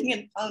on pounding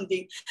and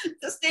pounding.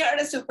 Because they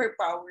are a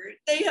superpower.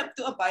 They have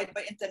to abide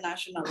by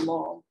international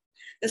law.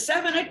 The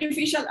 7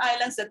 artificial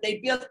islands that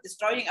they built,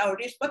 destroying our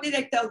reefs, what did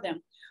I tell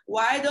them?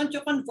 Why don't you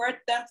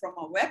convert them from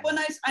a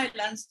weaponized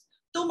islands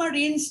to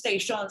marine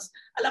stations?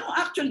 Alam mo,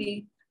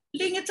 actually,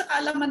 lingit sa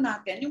kaalaman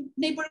natin, yung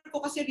neighbor ko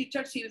kasi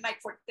Richard, si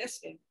Mike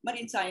Fortes,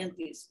 marine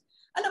scientist.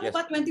 Alam mo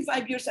ba,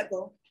 25 years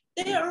ago,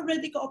 they are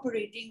already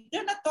cooperating.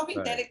 They're not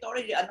talking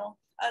territory,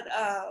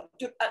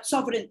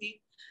 sovereignty.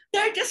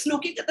 They're just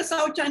looking at the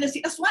South China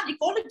Sea as one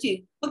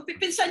ecology.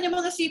 Magpipinsan yung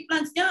mga sea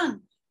plants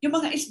dyan. Yung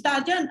mga isda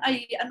dyan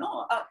ay,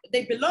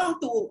 they belong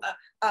to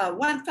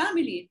one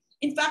family.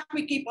 In fact,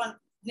 we keep on,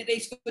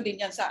 niraise ko din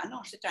yan sa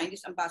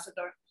Chinese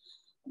ambassador.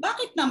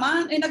 Bakit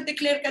naman,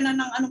 nag-declare ka na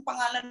ng anong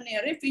pangalan ni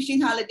fishing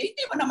holiday,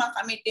 hindi mo naman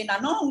kami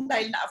tinanong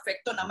dahil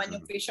na-affecto naman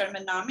yung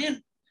fishermen namin.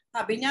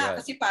 Sabi niya,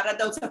 kasi para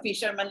daw sa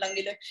fisherman lang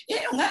nila.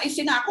 Yung nga,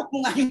 sinakop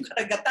mo nga yung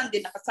karagatan,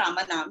 din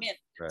nakasama namin.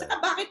 Saka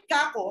bakit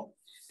kako,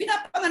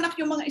 pinapanganak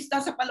yung mga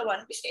isda sa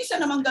Palawan, isa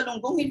namang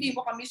galunggong, hindi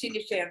mo kami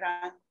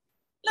sinisharean.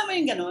 Alam mo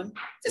yung ganun?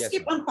 Just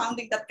keep on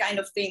pounding that kind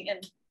of thing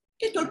and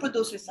it will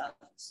produce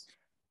results.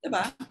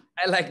 Diba?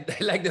 I like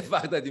the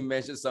fact that you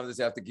mentioned sometimes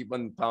you have to keep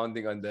on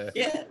pounding on the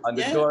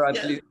door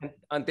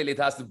until it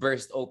has to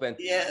burst open.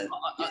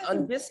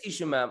 On this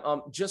issue, ma'am,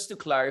 just to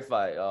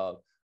clarify,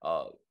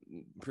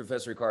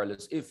 Professor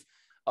Carlos, if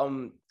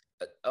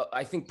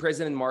I think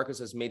President Marcos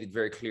has made it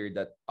very clear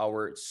that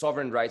our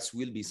sovereign rights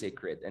will be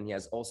sacred, and he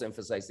has also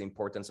emphasized the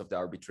importance of the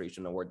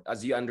arbitration award.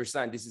 As you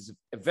understand, this is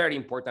a very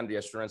important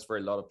reassurance for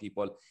a lot of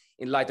people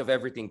in light of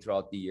everything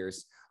throughout the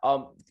years.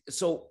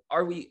 So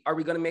are we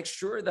going to make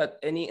sure that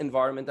any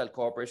environmental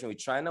cooperation with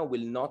China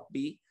will not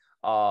be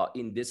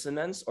in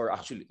dissonance, or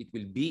actually it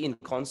will be in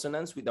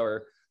consonance with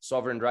our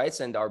sovereign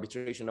rights and the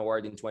arbitration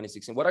award in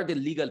 2016? What are the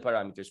legal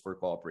parameters for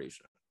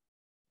cooperation?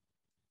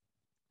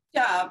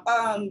 Yeah,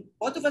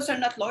 both of us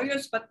are not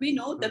lawyers, but we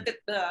know that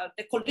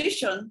the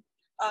collision,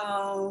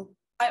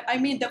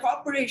 the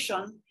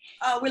cooperation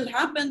will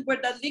happen where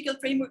the legal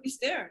framework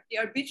is there. The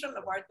arbitral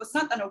award was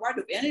not an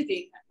award of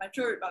anything. I'm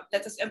sure,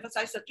 let us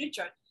emphasize that,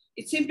 Richard.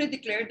 It simply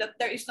declared that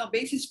there is no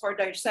basis for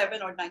the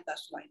 7 or 9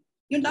 dash line.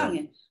 Yun lang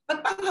eh.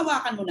 But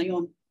panghawakan mo na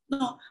yun.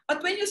 No,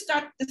 but when you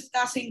start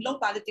discussing low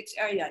politics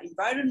area,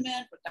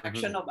 environment,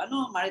 protection of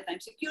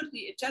maritime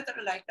security, etc.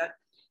 like that,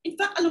 in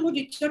fact, alam mo,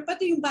 Richard,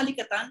 pati yung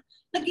balikatan,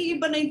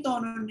 nag-iiba na yung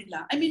tono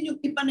nila. I mean, yung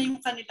iba na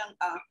yung kanilang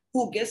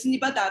hugis. Hindi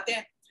ba dati,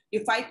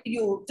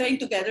 you train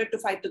together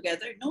to fight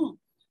together? No.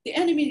 The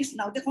enemy is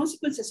now the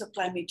consequences of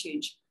climate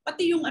change.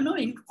 Pati yung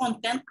yung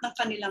content ng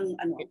kanilang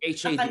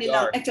HADR. ng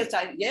kanilang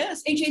exercise.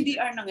 Yes,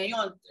 HADR na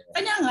ngayon.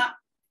 Kanya nga,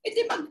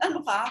 edi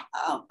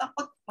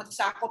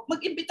magsakop,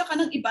 mag-imbita ka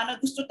ng iba na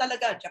gusto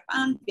talaga,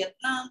 Japan,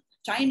 Vietnam,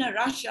 China,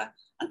 Russia.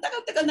 Ang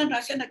tagal-tagal ng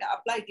Russia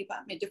nag-a-apply, di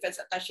ba? May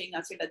defense attaché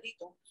nga sila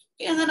dito.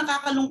 Kaya nga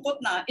nakakalungkot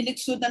na,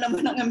 in-exude na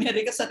naman ng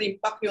Amerika sa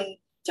rimpak yung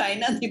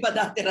China, di ba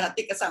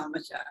dati-rati kasama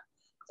siya.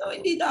 So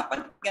hindi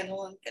dapat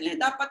ganun. Kaya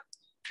dapat,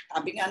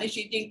 sabi nga ni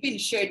Xi Jinping,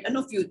 shared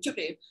future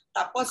eh.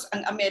 Tapos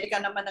ang Amerika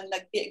naman ang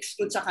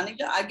nag-exclude sa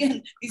kanila.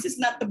 Again, this is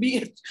not to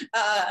be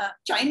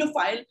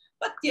Chinophile,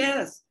 but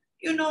yes,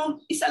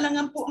 isa lang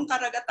po ang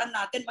karagatan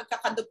natin,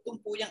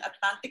 magkakadugtong po yung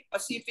Atlantic,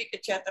 Pacific,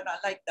 etc.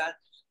 like that.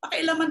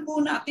 Pakailaman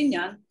po natin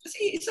yan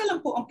kasi isa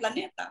lang po ang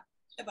planeta.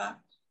 Diba?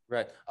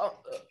 Right.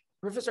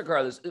 Professor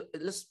Carlos,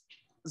 let's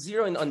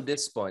zero in on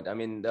this point. I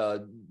mean,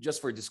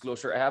 just for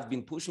disclosure, I have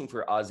been pushing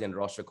for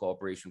ASEAN-Russia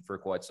cooperation for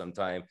quite some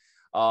time.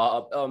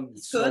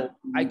 So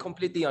I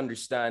completely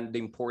understand the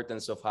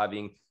importance of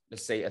having,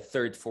 let's say, a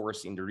third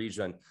force in the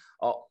region.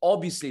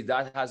 Obviously,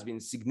 that has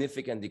been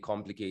significantly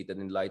complicated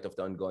in light of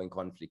the ongoing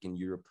conflict in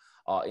Europe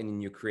and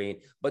in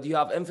Ukraine. But you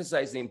have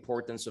emphasized the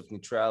importance of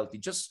neutrality.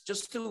 Just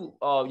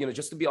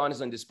to be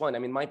honest on this point, I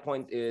mean, my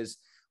point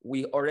is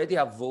we already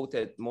have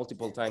voted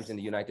multiple times in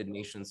the United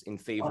Nations in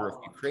favor of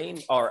Ukraine,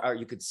 or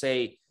you could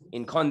say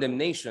in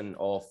condemnation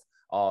of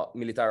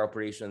military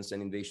operations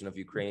and invasion of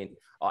Ukraine.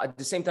 At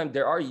the same time,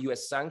 there are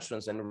US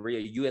sanctions and we're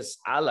US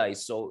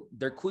allies. So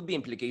there could be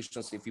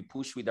implications if we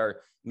push with our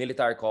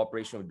military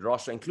cooperation with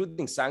Russia,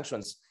 including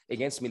sanctions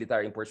against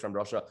military imports from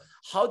Russia.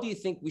 How do you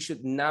think we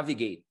should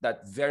navigate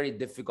that very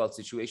difficult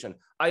situation?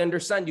 I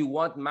understand you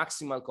want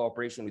maximal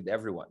cooperation with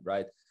everyone,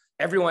 right?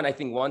 Everyone, I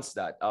think, wants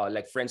that,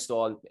 like friends to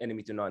all,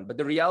 enemy to none. But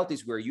the reality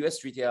is we're a US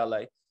treaty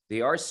ally.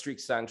 There are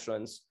strict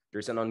sanctions.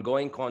 There's an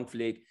ongoing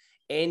conflict.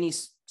 Any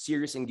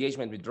serious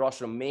engagement with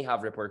Russia may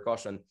have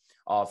repercussion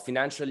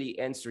financially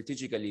and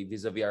strategically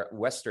vis-a-vis our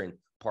Western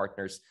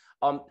partners.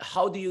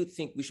 How do you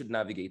think we should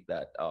navigate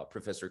that,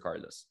 Professor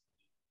Carlos?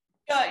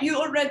 Yeah,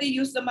 you already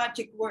used the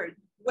magic word,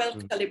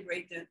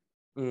 well-calibrated,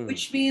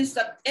 which means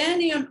that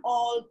any and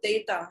all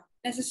data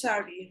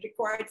necessary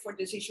required for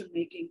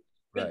decision-making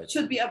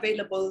should be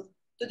available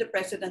to the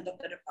President of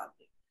the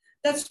Republic.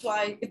 That's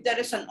why if there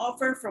is an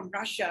offer from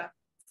Russia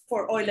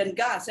for oil and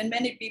gas, and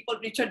many people,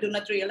 Richard, do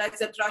not realize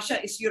that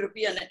Russia is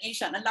European and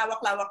Asian. Ang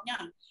lawak-lawak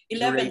niyan.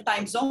 11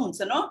 time zones,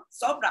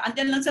 Sobra.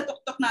 Andyan lang sa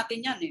tuktok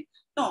natin yan eh.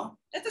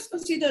 No, let us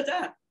consider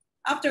that.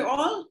 After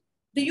all,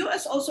 the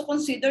US also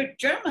considered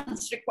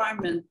Germany's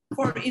requirement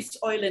for its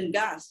oil and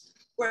gas,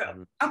 where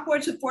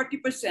upwards of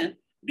 40%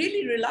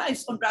 really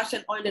relies on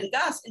Russian oil and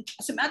gas. And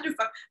as a matter of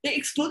fact, they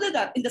excluded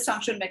that in the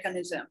sanction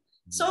mechanism.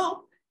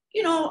 So,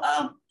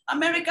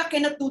 America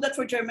cannot do that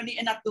for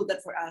Germany and not do that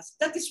for us.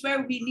 That is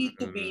where we need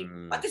to be.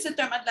 What is the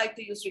term I'd like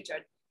to use,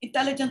 Richard?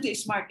 Intelligently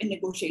smart in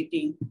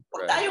negotiating.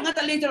 Kung tayo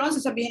nga later on,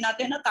 sasabihin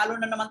natin na talo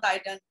na naman tayo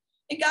dyan.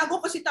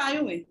 Gago kasi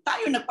tayo eh.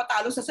 Tayo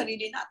nagpatalo sa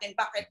sarili natin.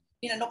 Bakit?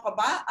 Inano ka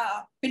ba?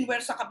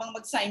 Pinwersa ka bang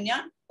mag-sign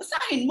yan?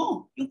 Basahin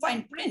mo yung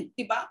fine print,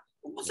 di ba?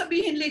 Huwag mo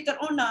sabihin later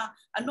on na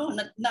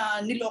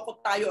niloko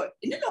tayo.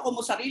 Niloko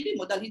mo sarili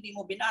mo dahil hindi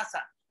mo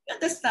binasa.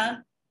 You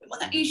understand? Yung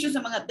mga issues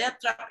ng mga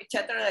debt trap,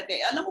 etc.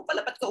 Alam mo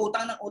pala ba't ka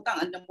utang ng utang,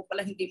 alam mo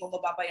pala hindi mo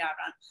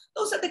mababayaran.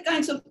 Those are the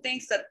kinds of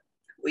things that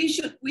we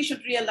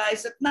should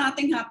realize that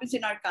nothing happens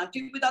in our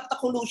country without the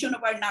collusion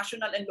of our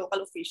national and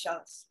local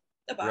officials.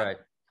 Diba? Right.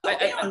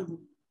 So,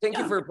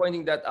 thank you for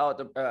pointing that out.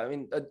 I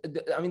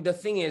mean, the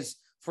thing is,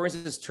 for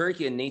instance,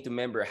 Turkey, a NATO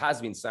member, has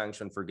been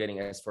sanctioned for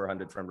getting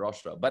S-400 from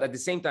Russia. But at the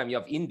same time,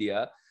 you have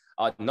India,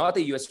 not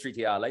a US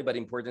treaty ally, but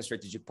important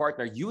strategic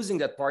partner,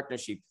 using that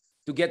partnership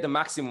to get the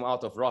maximum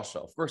out of Russia.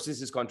 Of course,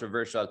 this is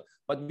controversial,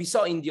 but we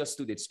saw India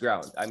stood its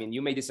ground. I mean, you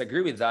may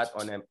disagree with that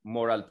on a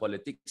moral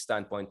politics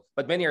standpoint,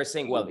 but many are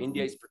saying, well,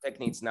 India is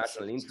protecting its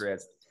national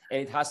interest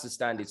and it has to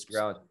stand its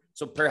ground.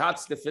 So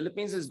perhaps the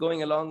Philippines is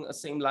going along the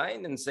same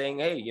line and saying,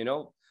 hey,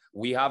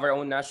 we have our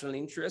own national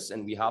interests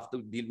and we have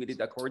to deal with it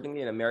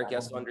accordingly. And America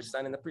has to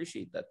understand and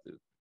appreciate that too.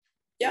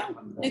 Yeah,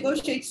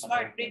 negotiate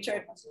smart,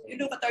 Richard. You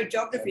look at our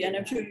geography, and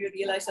I'm sure you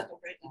realize that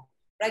already.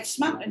 Right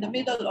smack in the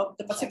middle of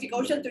the Pacific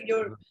Ocean to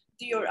your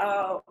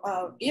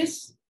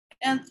east,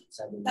 and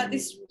that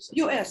is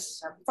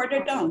US.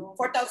 Further down,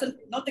 4,000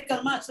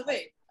 nautical miles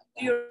away.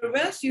 To your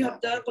west, you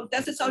have the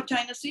contested South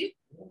China Sea,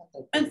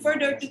 and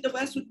further to the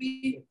west would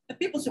be the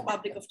People's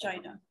Republic of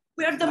China.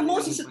 We are the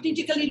most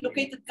strategically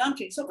located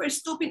country. So we're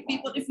stupid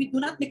people if we do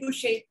not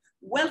negotiate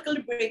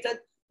well-calibrated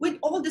with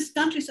all these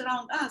countries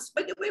around us.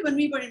 By the way, when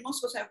we were in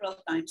Moscow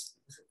several times,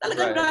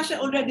 talagang Russia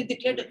already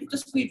declared that it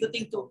was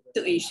pivoting to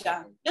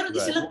Asia. Pero di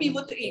silang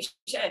pivot to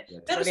Asia.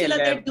 Pero sila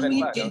they're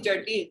doing it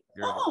gingerly.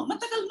 Oo,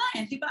 matagal na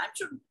eh. Diba? I'm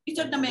sure,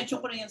 Richard, na-mention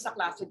ko na yan sa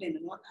klase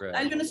din.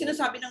 Dahil yun ang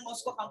sinasabi ng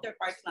Moscow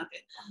counterparts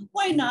natin.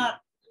 Why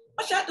not?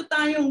 Masyado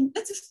tayong,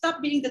 let's stop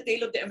being the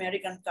tail of the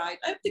American kite.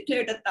 I've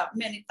declared that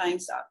many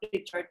times,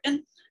 Richard.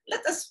 And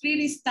let us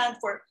really stand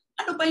for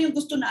ano ba yung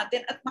gusto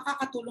natin at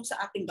makakatulong sa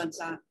ating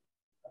bansa.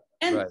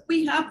 And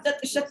we have that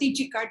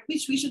strategic card,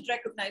 which we should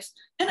recognize.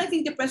 And I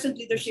think the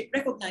present leadership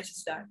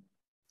recognizes that.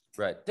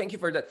 Right. Thank you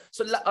for that.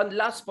 So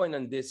last point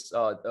on this,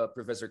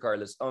 Professor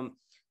Carlos,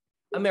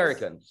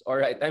 Americans, all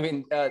right. I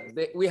mean,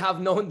 we have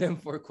known them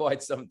for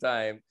quite some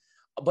time,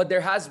 but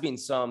there has been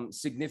some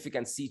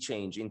significant sea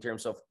change in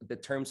terms of the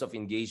terms of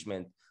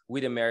engagement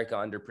with America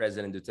under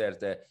President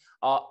Duterte.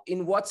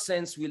 In what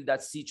sense will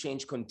that sea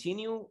change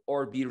continue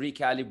or be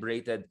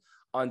recalibrated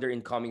under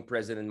incoming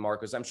President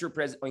Marcos. I'm sure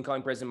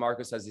incoming President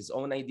Marcos has his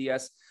own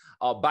ideas.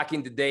 Back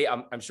in the day,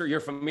 I'm sure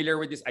you're familiar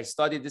with this. I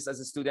studied this as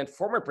a student.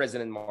 Former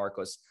President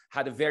Marcos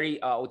had a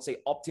very, I would say,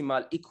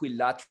 optimal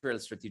equilateral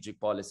strategic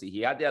policy. He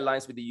had the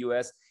alliance with the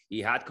US.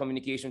 He had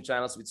communication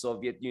channels with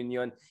Soviet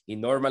Union. He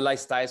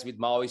normalized ties with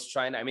Maoist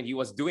China. I mean, he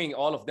was doing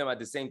all of them at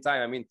the same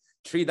time. I mean,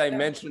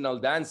 three-dimensional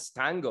dance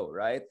tango,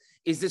 right?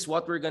 Is this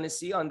what we're going to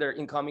see under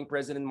incoming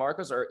President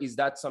Marcos, or is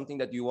that something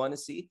that you want to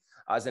see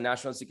as a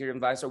national security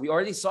advisor? We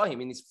already saw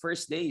him in his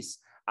first days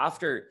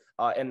after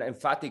an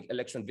emphatic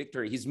election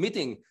victory. He's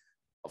meeting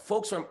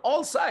folks from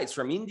all sides,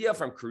 from India,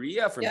 from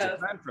Korea, from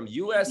Japan, from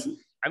US.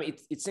 I mean,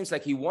 it seems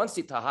like he wants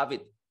it to have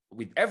it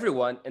with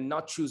everyone and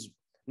not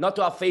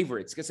to have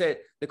favorites. Because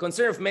the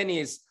concern of many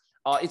is,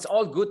 it's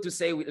all good to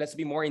say, let's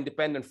be more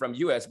independent from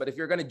US, but if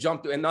you're going to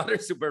jump to another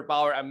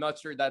superpower, I'm not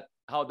sure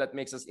how that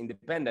makes us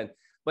independent.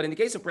 But in the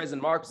case of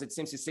President Marcos, it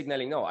seems he's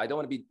signaling, no, I don't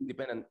want to be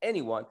dependent on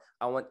anyone.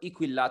 I want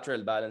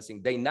equilateral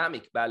balancing,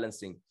 dynamic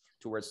balancing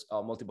towards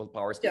multiple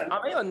powers. Yeah.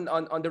 Am I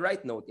on the right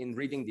note in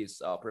reading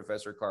this,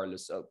 Professor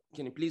Carlos?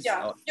 Can you please?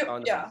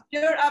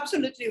 You're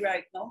absolutely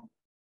right. No,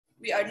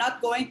 we are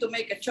not going to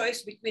make a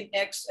choice between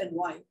X and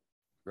Y.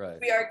 Right.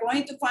 We are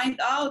going to find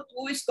out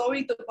who is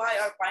going to buy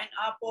our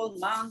pineapple,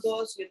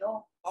 mangoes,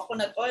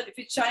 coconut oil. If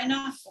it's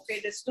China, okay,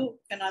 let's do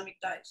economic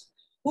ties.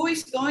 Who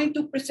is going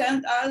to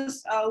present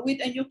us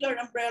with a nuclear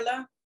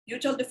umbrella,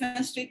 mutual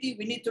defense treaty?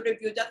 We need to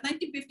review that.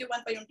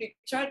 1951 pa yung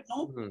Richard,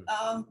 no?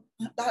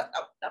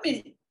 I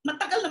mean,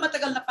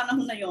 matagal na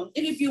panahon na yon.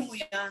 I-review mo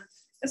yan.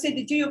 Kasi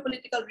the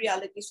geopolitical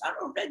realities are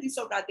already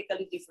so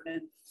radically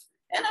different.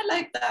 And I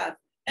like that.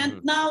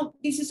 And now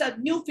this is a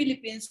new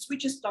Philippines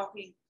which is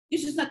talking.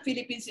 This is not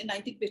Philippines in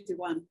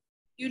 1951.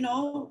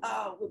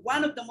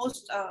 One of the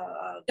most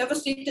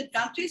devastated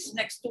countries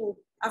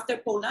after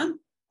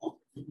Poland.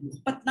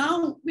 But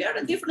now we are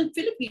a different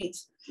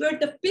Philippines. We are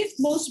the 5th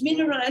most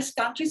mineralized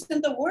countries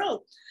in the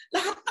world.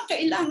 Lahat ng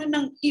kailangan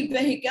ng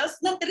e-vehicles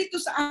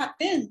nandito sa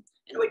atin.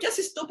 And we're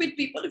just stupid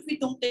people if we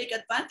don't take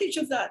advantage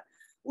of that.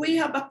 We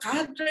have a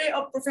cadre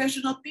of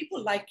professional people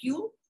like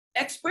you,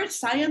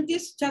 experts,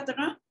 scientists,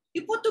 etc.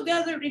 You put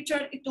together,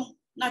 Richard, itong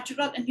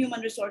natural and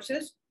human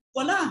resources,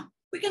 voila,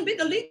 we can be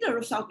the leader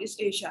of Southeast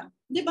Asia.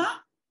 Di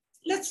ba?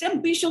 Let's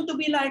ambition to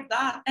be like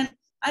that. And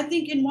I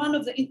think in one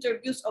of the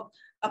interviews of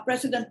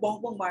President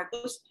Bongbong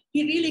Marcos,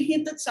 he really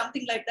hinted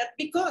something like that,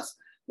 because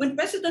when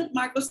President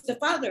Marcos, the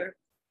father,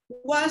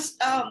 was,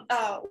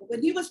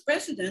 when he was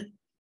president,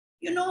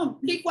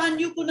 Lee Kuan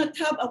Yew could not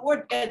have a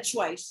word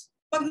edgewise.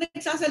 Pag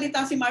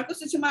nagsasalita si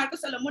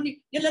Marcos, alam mo,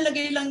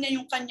 nilalagay lang niya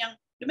yung kanyang,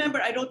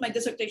 remember, I wrote my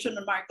dissertation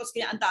on Marcos,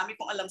 kaya ang dami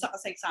kong alam sa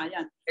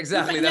kasaysayan.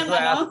 Exactly, that's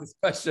why I asked this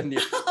question.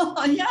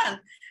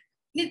 Yan.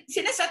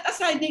 Sineset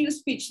aside niya yung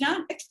speech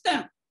niya,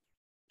 extempt.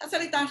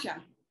 Sasalita siya.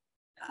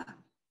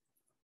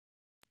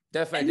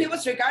 Definitely. And he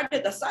was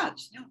regarded as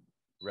such.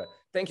 Right.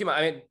 Thank you, Ma.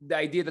 I mean, the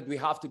idea that we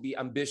have to be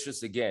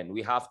ambitious again,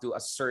 we have to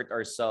assert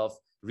ourselves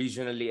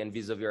regionally and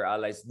vis-a-vis our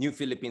allies, new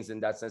Philippines in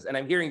that sense. And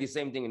I'm hearing the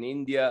same thing in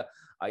India,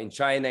 in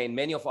China, in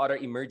many of other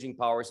emerging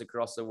powers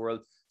across the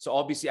world. So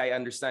obviously, I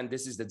understand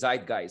this is the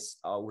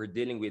zeitgeist we're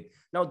dealing with.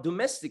 Now,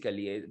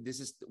 domestically,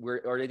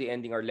 we're already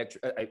ending our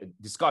lecture,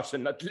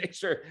 discussion, not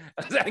lecture.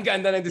 Ang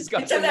ganda ng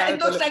discussion. It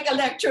looks like a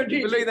lecture.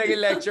 Tuloy na yung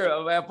lecture.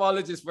 My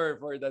apologies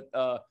for that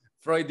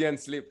Freudian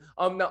slip.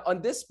 Now,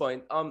 on this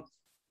point,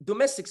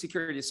 domestic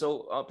security.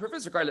 So,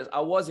 Professor Carlos, I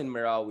was in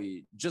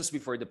Marawi just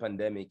before the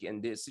pandemic,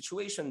 and the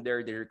situation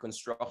there, the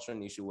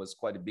reconstruction issue was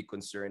quite a big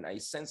concern. I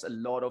sense a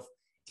lot of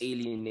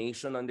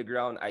alienation on the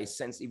ground. I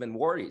sense even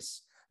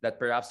worries that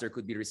perhaps there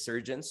could be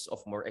resurgence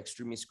of more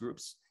extremist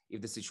groups if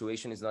the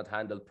situation is not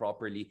handled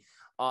properly.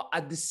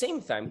 At the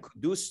same time,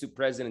 kudos to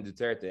President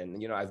Duterte.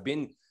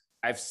 And,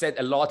 I've said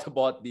a lot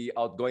about the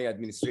outgoing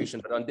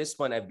administration, but on this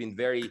one, I've been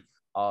very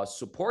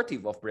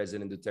supportive of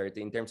President Duterte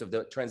in terms of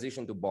the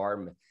transition to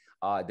BARM,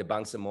 the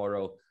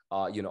Bangsamoro,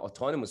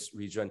 autonomous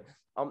region.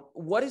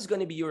 What is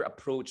going to be your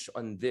approach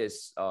on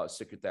this,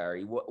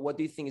 Secretary? What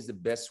do you think is the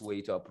best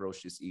way to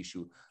approach this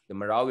issue? The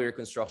Marawi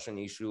reconstruction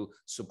issue,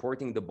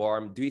 supporting the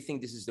BARM. Do you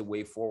think this is the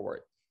way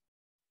forward?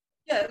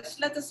 Yes,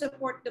 let us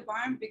support the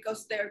BARM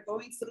because they're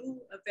going through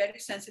a very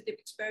sensitive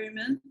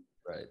experiment.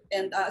 Right.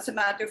 And as a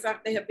matter of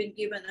fact, they have been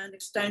given an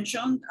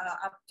extension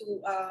up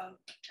to,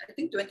 I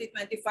think,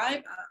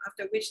 2025,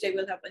 after which they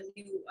will have a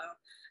new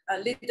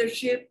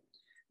leadership.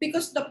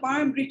 Because the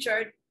BARM,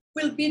 Richard,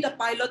 will be the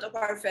pilot of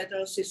our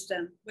federal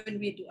system when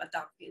we do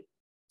adopt it.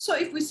 So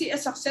if we see a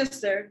success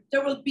there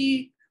will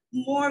be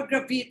more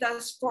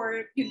gravitas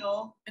for,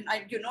 and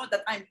you know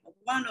that I'm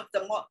one of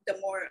the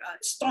more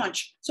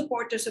staunch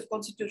supporters of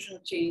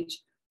constitutional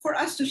change, for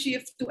us to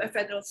shift to a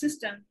federal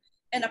system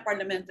and a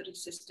parliamentary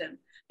system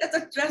that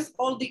address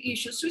all the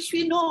issues which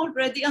we know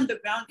already on the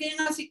ground. Kaya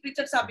nga si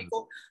Richard sabi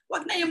ko,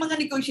 wag na yung mga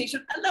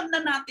negotiation. Alam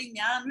na natin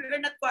yan. We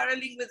are not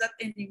quarreling with that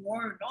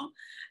anymore. No?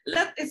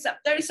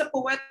 There is a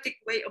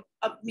poetic way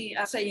of me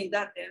saying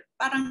that.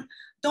 Parang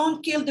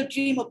don't kill the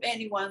dream of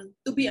anyone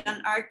to be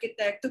an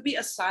architect, to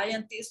be a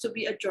scientist, to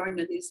be a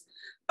journalist.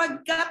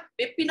 pagka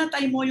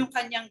pinatay mo yung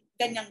ganyang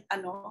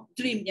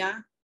dream niya,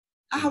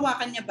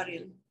 hahawakan niya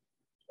baril.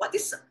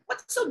 What's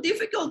so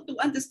difficult to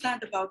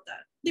understand about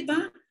that? Di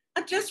ba?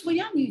 Address mo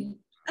yan eh.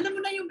 Alam mo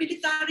na yung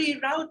military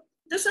route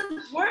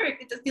doesn't work.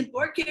 It didn't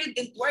work here, it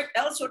didn't work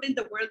elsewhere in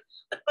the world.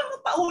 At pa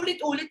mo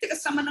paulit-ulit,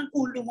 kasama ng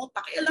ulo mo,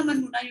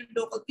 pakialaman mo na yung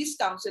local peace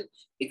council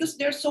because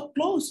they're so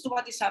close to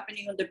what is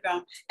happening on the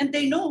ground and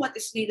they know what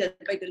is needed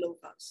by the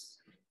locals.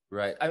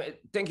 Right. I mean,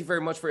 thank you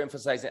very much for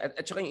emphasizing.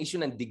 At saka yung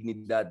issue ng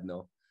dignidad,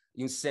 no?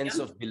 Yung sense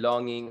of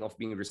belonging, of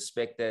being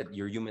respected,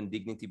 your human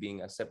dignity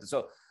being accepted.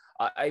 So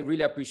I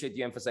really appreciate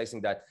you emphasizing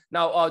that.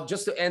 Now,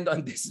 just to end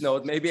on this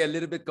note, maybe a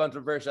little bit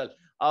controversial.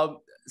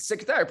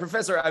 Secretary,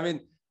 Professor, I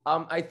mean,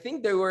 I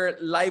think there were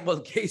libel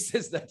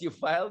cases that you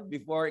filed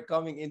before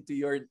coming into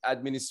your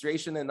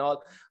administration and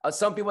all.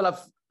 Some people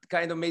have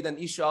kind of made an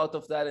issue out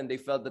of that and they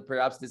felt that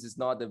perhaps this is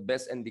not the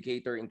best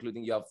indicator,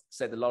 including you have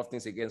said a lot of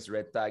things against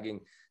red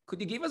tagging. Could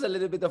you give us a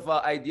little bit of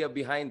an idea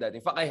behind that?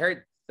 In fact, I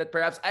heard that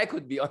perhaps I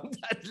could be on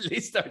that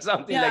list or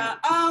something like that.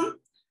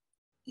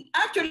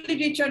 Actually,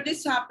 Richard,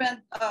 this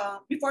happened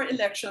before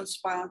elections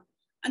pa.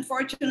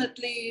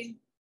 Unfortunately,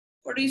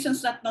 for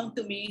reasons not known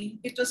to me,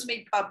 it was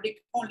made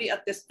public only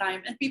at this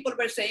time. And people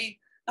were saying,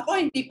 ako,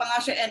 hindi pa nga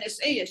siya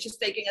NSA, she's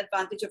taking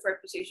advantage of her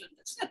position.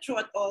 That's not true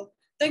at all.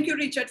 Thank you,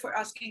 Richard, for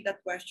asking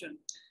that question.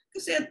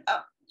 Because,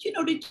 you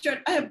know,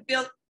 Richard, I have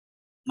built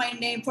my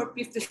name for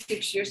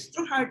 56 years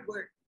through hard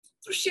work,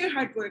 through sheer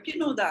hard work. You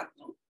know that,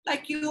 no?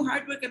 Like you,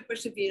 hard work and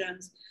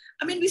perseverance.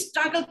 I mean, we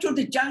struggled through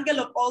the jungle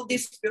of all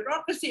this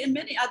bureaucracy and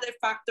many other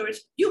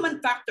factors,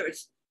 human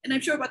factors. And I'm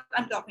sure what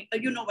I'm talking,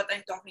 you know what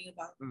I'm talking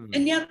about.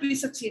 And yet we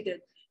succeeded.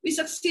 We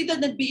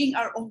succeeded in being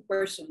our own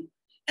person.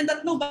 And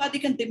that nobody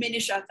can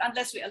diminish us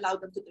unless we allow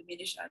them to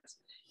diminish us.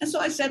 And so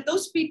I said,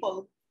 those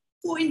people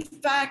who in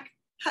fact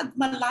had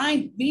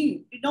maligned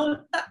me, you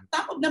know,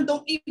 some of them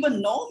don't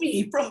even know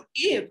me from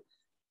Eve.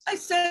 I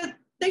said,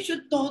 they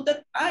should know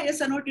that I, as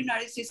an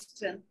ordinary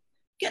citizen,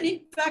 can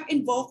in fact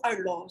invoke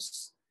our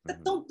laws.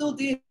 That don't do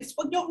this.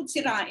 Huwag niyo akong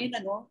sirain,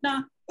 na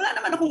wala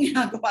naman akong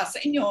ginagawa sa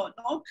inyo,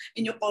 no?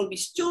 And you call me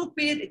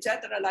stupid,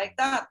 etc. like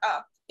that.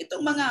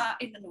 Itong mga,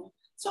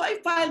 So I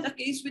filed a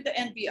case with the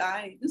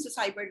NBI, dun sa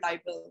cyber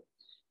libel.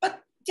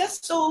 But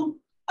just so,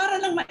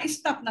 para lang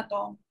ma-stop na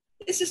to,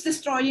 this is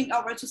destroying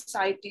our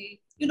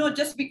society. You know,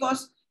 just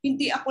because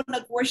hindi ako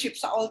nag-worship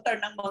sa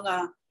altar ng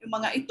yung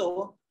mga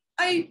ito,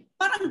 ay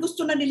parang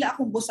gusto na nila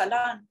akong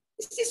busalan.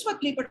 Is this what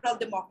liberal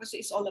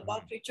democracy is all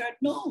about, Richard?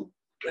 No.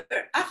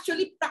 We're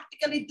actually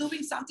practically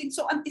doing something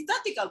so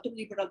antithetical to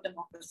liberal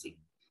democracy.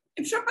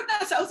 I'm sure pag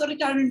nasa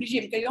authoritarian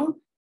regime kayo,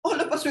 all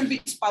of us will be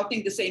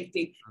spouting the same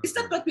thing. Is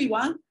that what we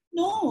want?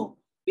 No.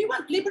 We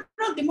want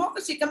liberal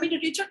democracy. Kami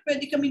ni Richard,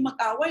 pwede kami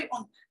mag-away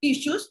on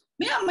issues.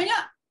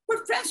 Maya-maya,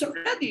 we're friends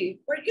already.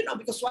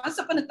 Because once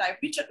upon a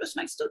time, Richard was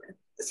my student.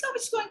 That's how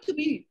it's going to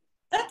be.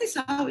 That is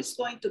how it's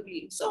going to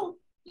be. So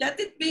let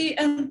it be.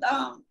 And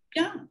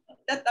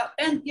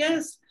and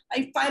yes,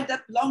 I filed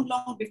that long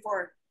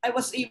before I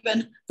was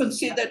even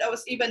considered, I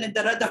was even in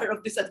the radar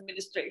of this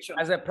administration.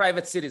 As a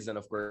private citizen,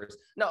 of course.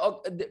 Now,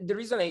 the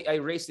reason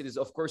I raised it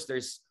is, of course, there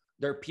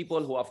are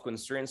people who have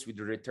concerns with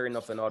the return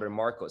of another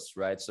Marcos,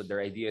 right? So their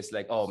idea is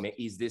like,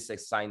 is this a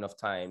sign of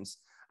times?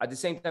 At the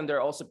same time,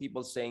 there are also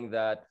people saying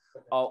that,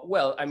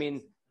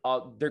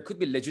 there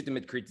could be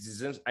legitimate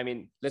criticisms. I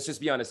mean, let's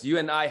just be honest.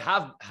 You and I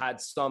have had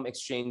some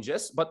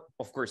exchanges, but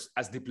of course,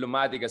 as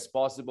diplomatic as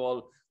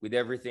possible with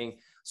everything.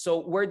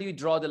 So where do you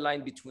draw the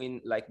line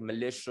between like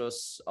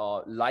malicious,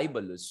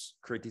 libelous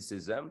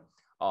criticism?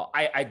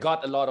 I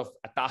got a lot of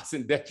attacks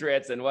and death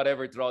threats and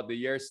whatever throughout the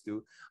years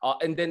too.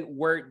 And then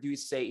where do you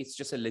say it's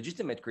just a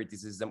legitimate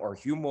criticism or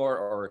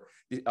humor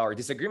or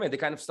disagreement, the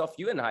kind of stuff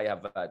you and I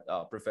have had,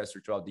 Professor,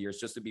 throughout the years,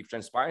 just to be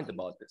transparent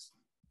about this?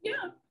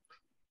 Yeah.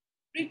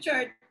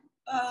 Richard,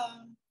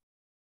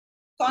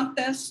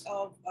 contests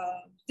of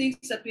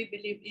things that we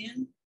believe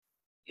in,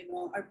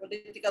 our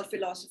political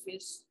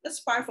philosophies, that's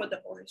par for the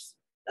course.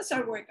 That's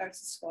our work as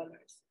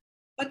scholars.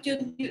 But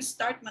you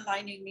start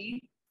maligning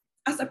me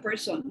as a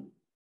person,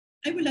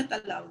 I will not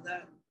allow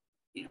that.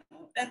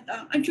 And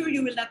I'm sure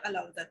you will not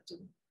allow that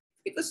too.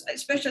 Because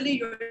especially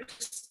you're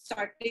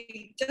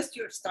starting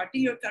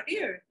your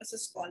career as a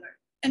scholar.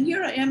 And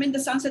here I am in the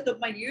sunset of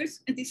my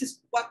years, and this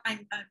is what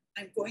I'm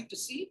going to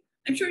see.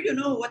 I'm sure you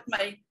know what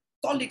my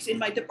colleagues in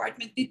my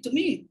department did to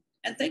me.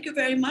 And thank you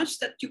very much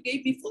that you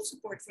gave me full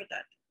support for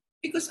that.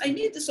 Because I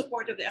need the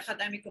support of the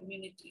academic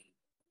community.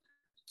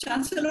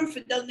 Chancellor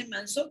Fidel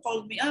Nemenso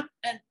called me up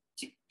and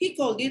he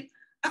called it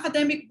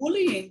academic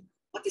bullying.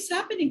 What is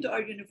happening to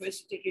our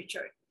university,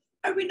 Richard?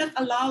 Are we not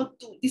allowed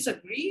to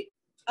disagree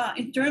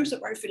in terms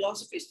of our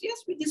philosophies?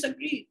 Yes, we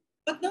disagree,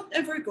 but don't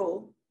ever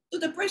go to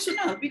the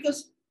personal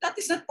because that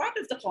is not part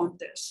of the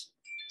contest.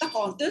 The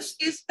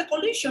contest is the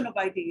collision of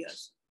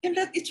ideas, and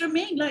let it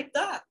remain like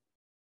that.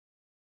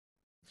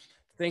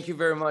 Thank you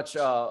very much,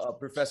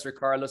 Professor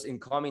Carlos,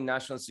 incoming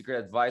National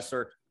Security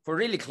Advisor, for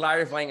really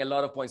clarifying a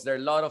lot of points. There are a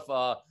lot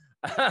of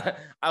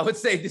I would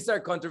say these are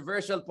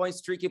controversial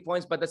points, tricky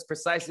points, but that's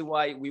precisely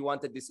why we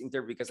wanted this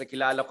interview because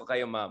nakilala ko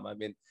kayo, ma'am. I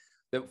mean,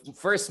 the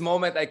first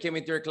moment I came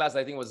into your class,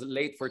 I think was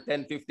late for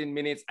 10, 15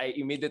 minutes. I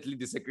immediately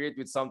disagreed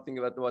with something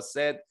that was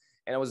said.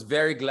 And I was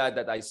very glad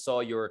that I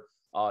saw your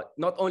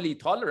not only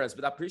tolerance,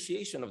 but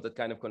appreciation of that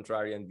kind of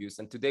contrarian views.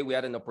 And today we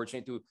had an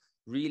opportunity to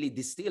really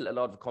distill a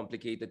lot of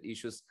complicated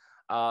issues.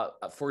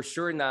 For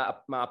sure na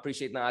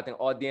ma-appreciate ng ating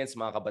audience,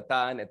 mga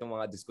kabataan, itong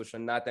mga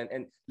discussion natin.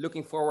 And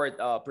looking forward,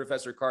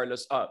 Professor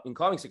Carlos,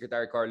 incoming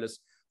Secretary Carlos,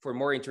 for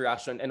more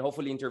interaction and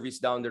hopefully interviews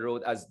down the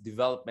road as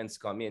developments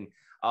come in.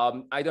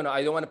 I don't know,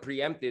 I don't want to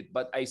preempt it,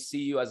 but I see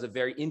you as a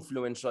very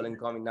influential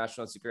incoming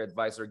National Security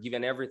Advisor,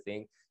 given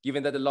everything,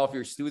 given that a lot of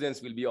your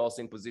students will be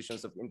also in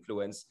positions of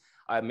influence.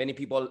 Many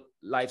people,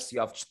 lives you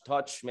have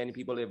touched, many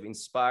people have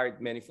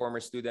inspired, many former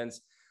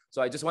students.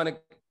 So I just want to,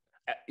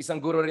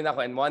 isang guro rin ako,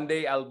 and one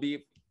day I'll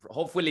be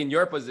hopefully in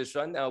your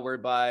position,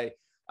 whereby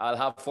I'll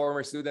have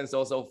former students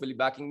also hopefully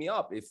backing me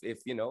up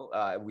if you know,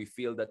 we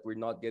feel that we're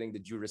not getting the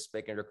due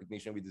respect and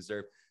recognition we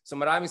deserve. So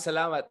maraming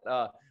salamat,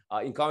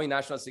 incoming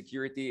National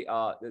Security,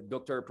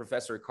 Dr.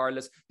 Professor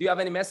Carlos. Do you have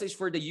any message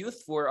for the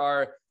youth, for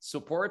our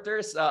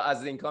supporters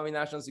as the incoming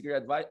National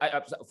Security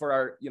Advisor, for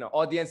our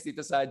audience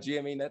dito sa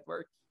GMA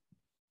Network?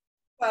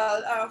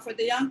 Well, for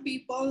the young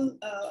people,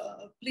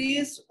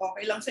 please,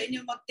 okay lang sa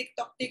inyo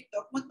mag-TikTok,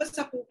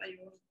 magbasa po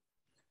kayo.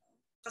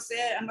 Kasi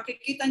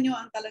makikita nyo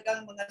ang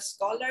talagang mga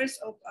scholars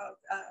of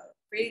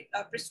great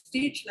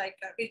prestige like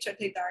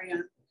Richard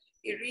Heydarian.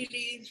 He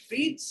really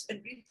reads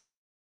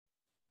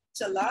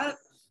a lot,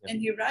 and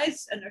he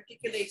writes and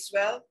articulates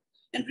well.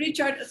 And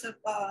Richard, as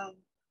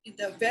in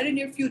the very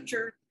near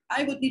future,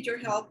 I would need your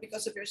help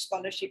because of your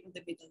scholarship in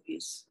the Middle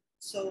East.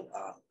 So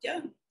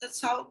yeah,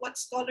 that's what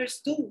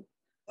scholars do.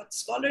 What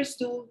scholars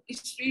do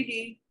is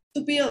really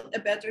to build a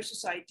better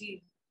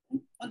society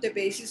on the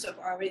basis of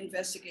our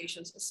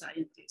investigations as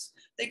scientists.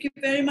 Thank you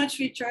very much,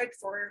 Richard,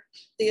 for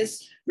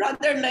this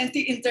rather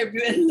lengthy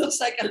interview, and looks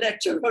like a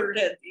lecture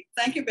already.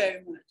 Thank you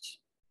very much.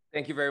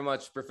 Thank you very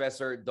much,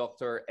 Professor,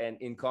 Doctor, and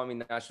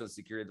incoming National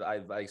Security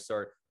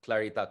Advisor,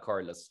 Clarita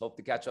Carlos. Hope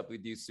to catch up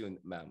with you soon,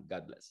 ma'am.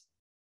 God bless.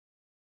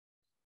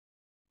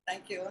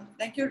 Thank you.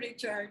 Thank you,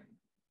 Richard.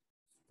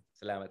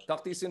 Salamat. Talk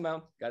to you soon,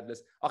 ma'am. God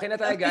bless. Okay na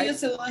tayo, guys.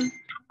 Talk to you soon.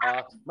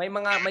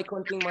 May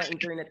konting mga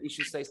internet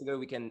issues tayo, siguro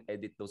we can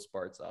edit those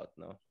parts out,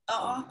 no?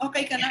 Oo,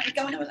 okay ka na.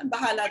 Ikaw na walang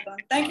bahala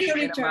doon. Thank you,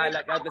 Richard.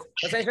 God bless.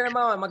 Pasensya na,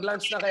 mama.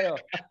 Mag-lunch na kayo.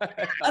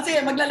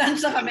 Sige, magla-lunch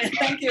na kami.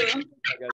 Thank you.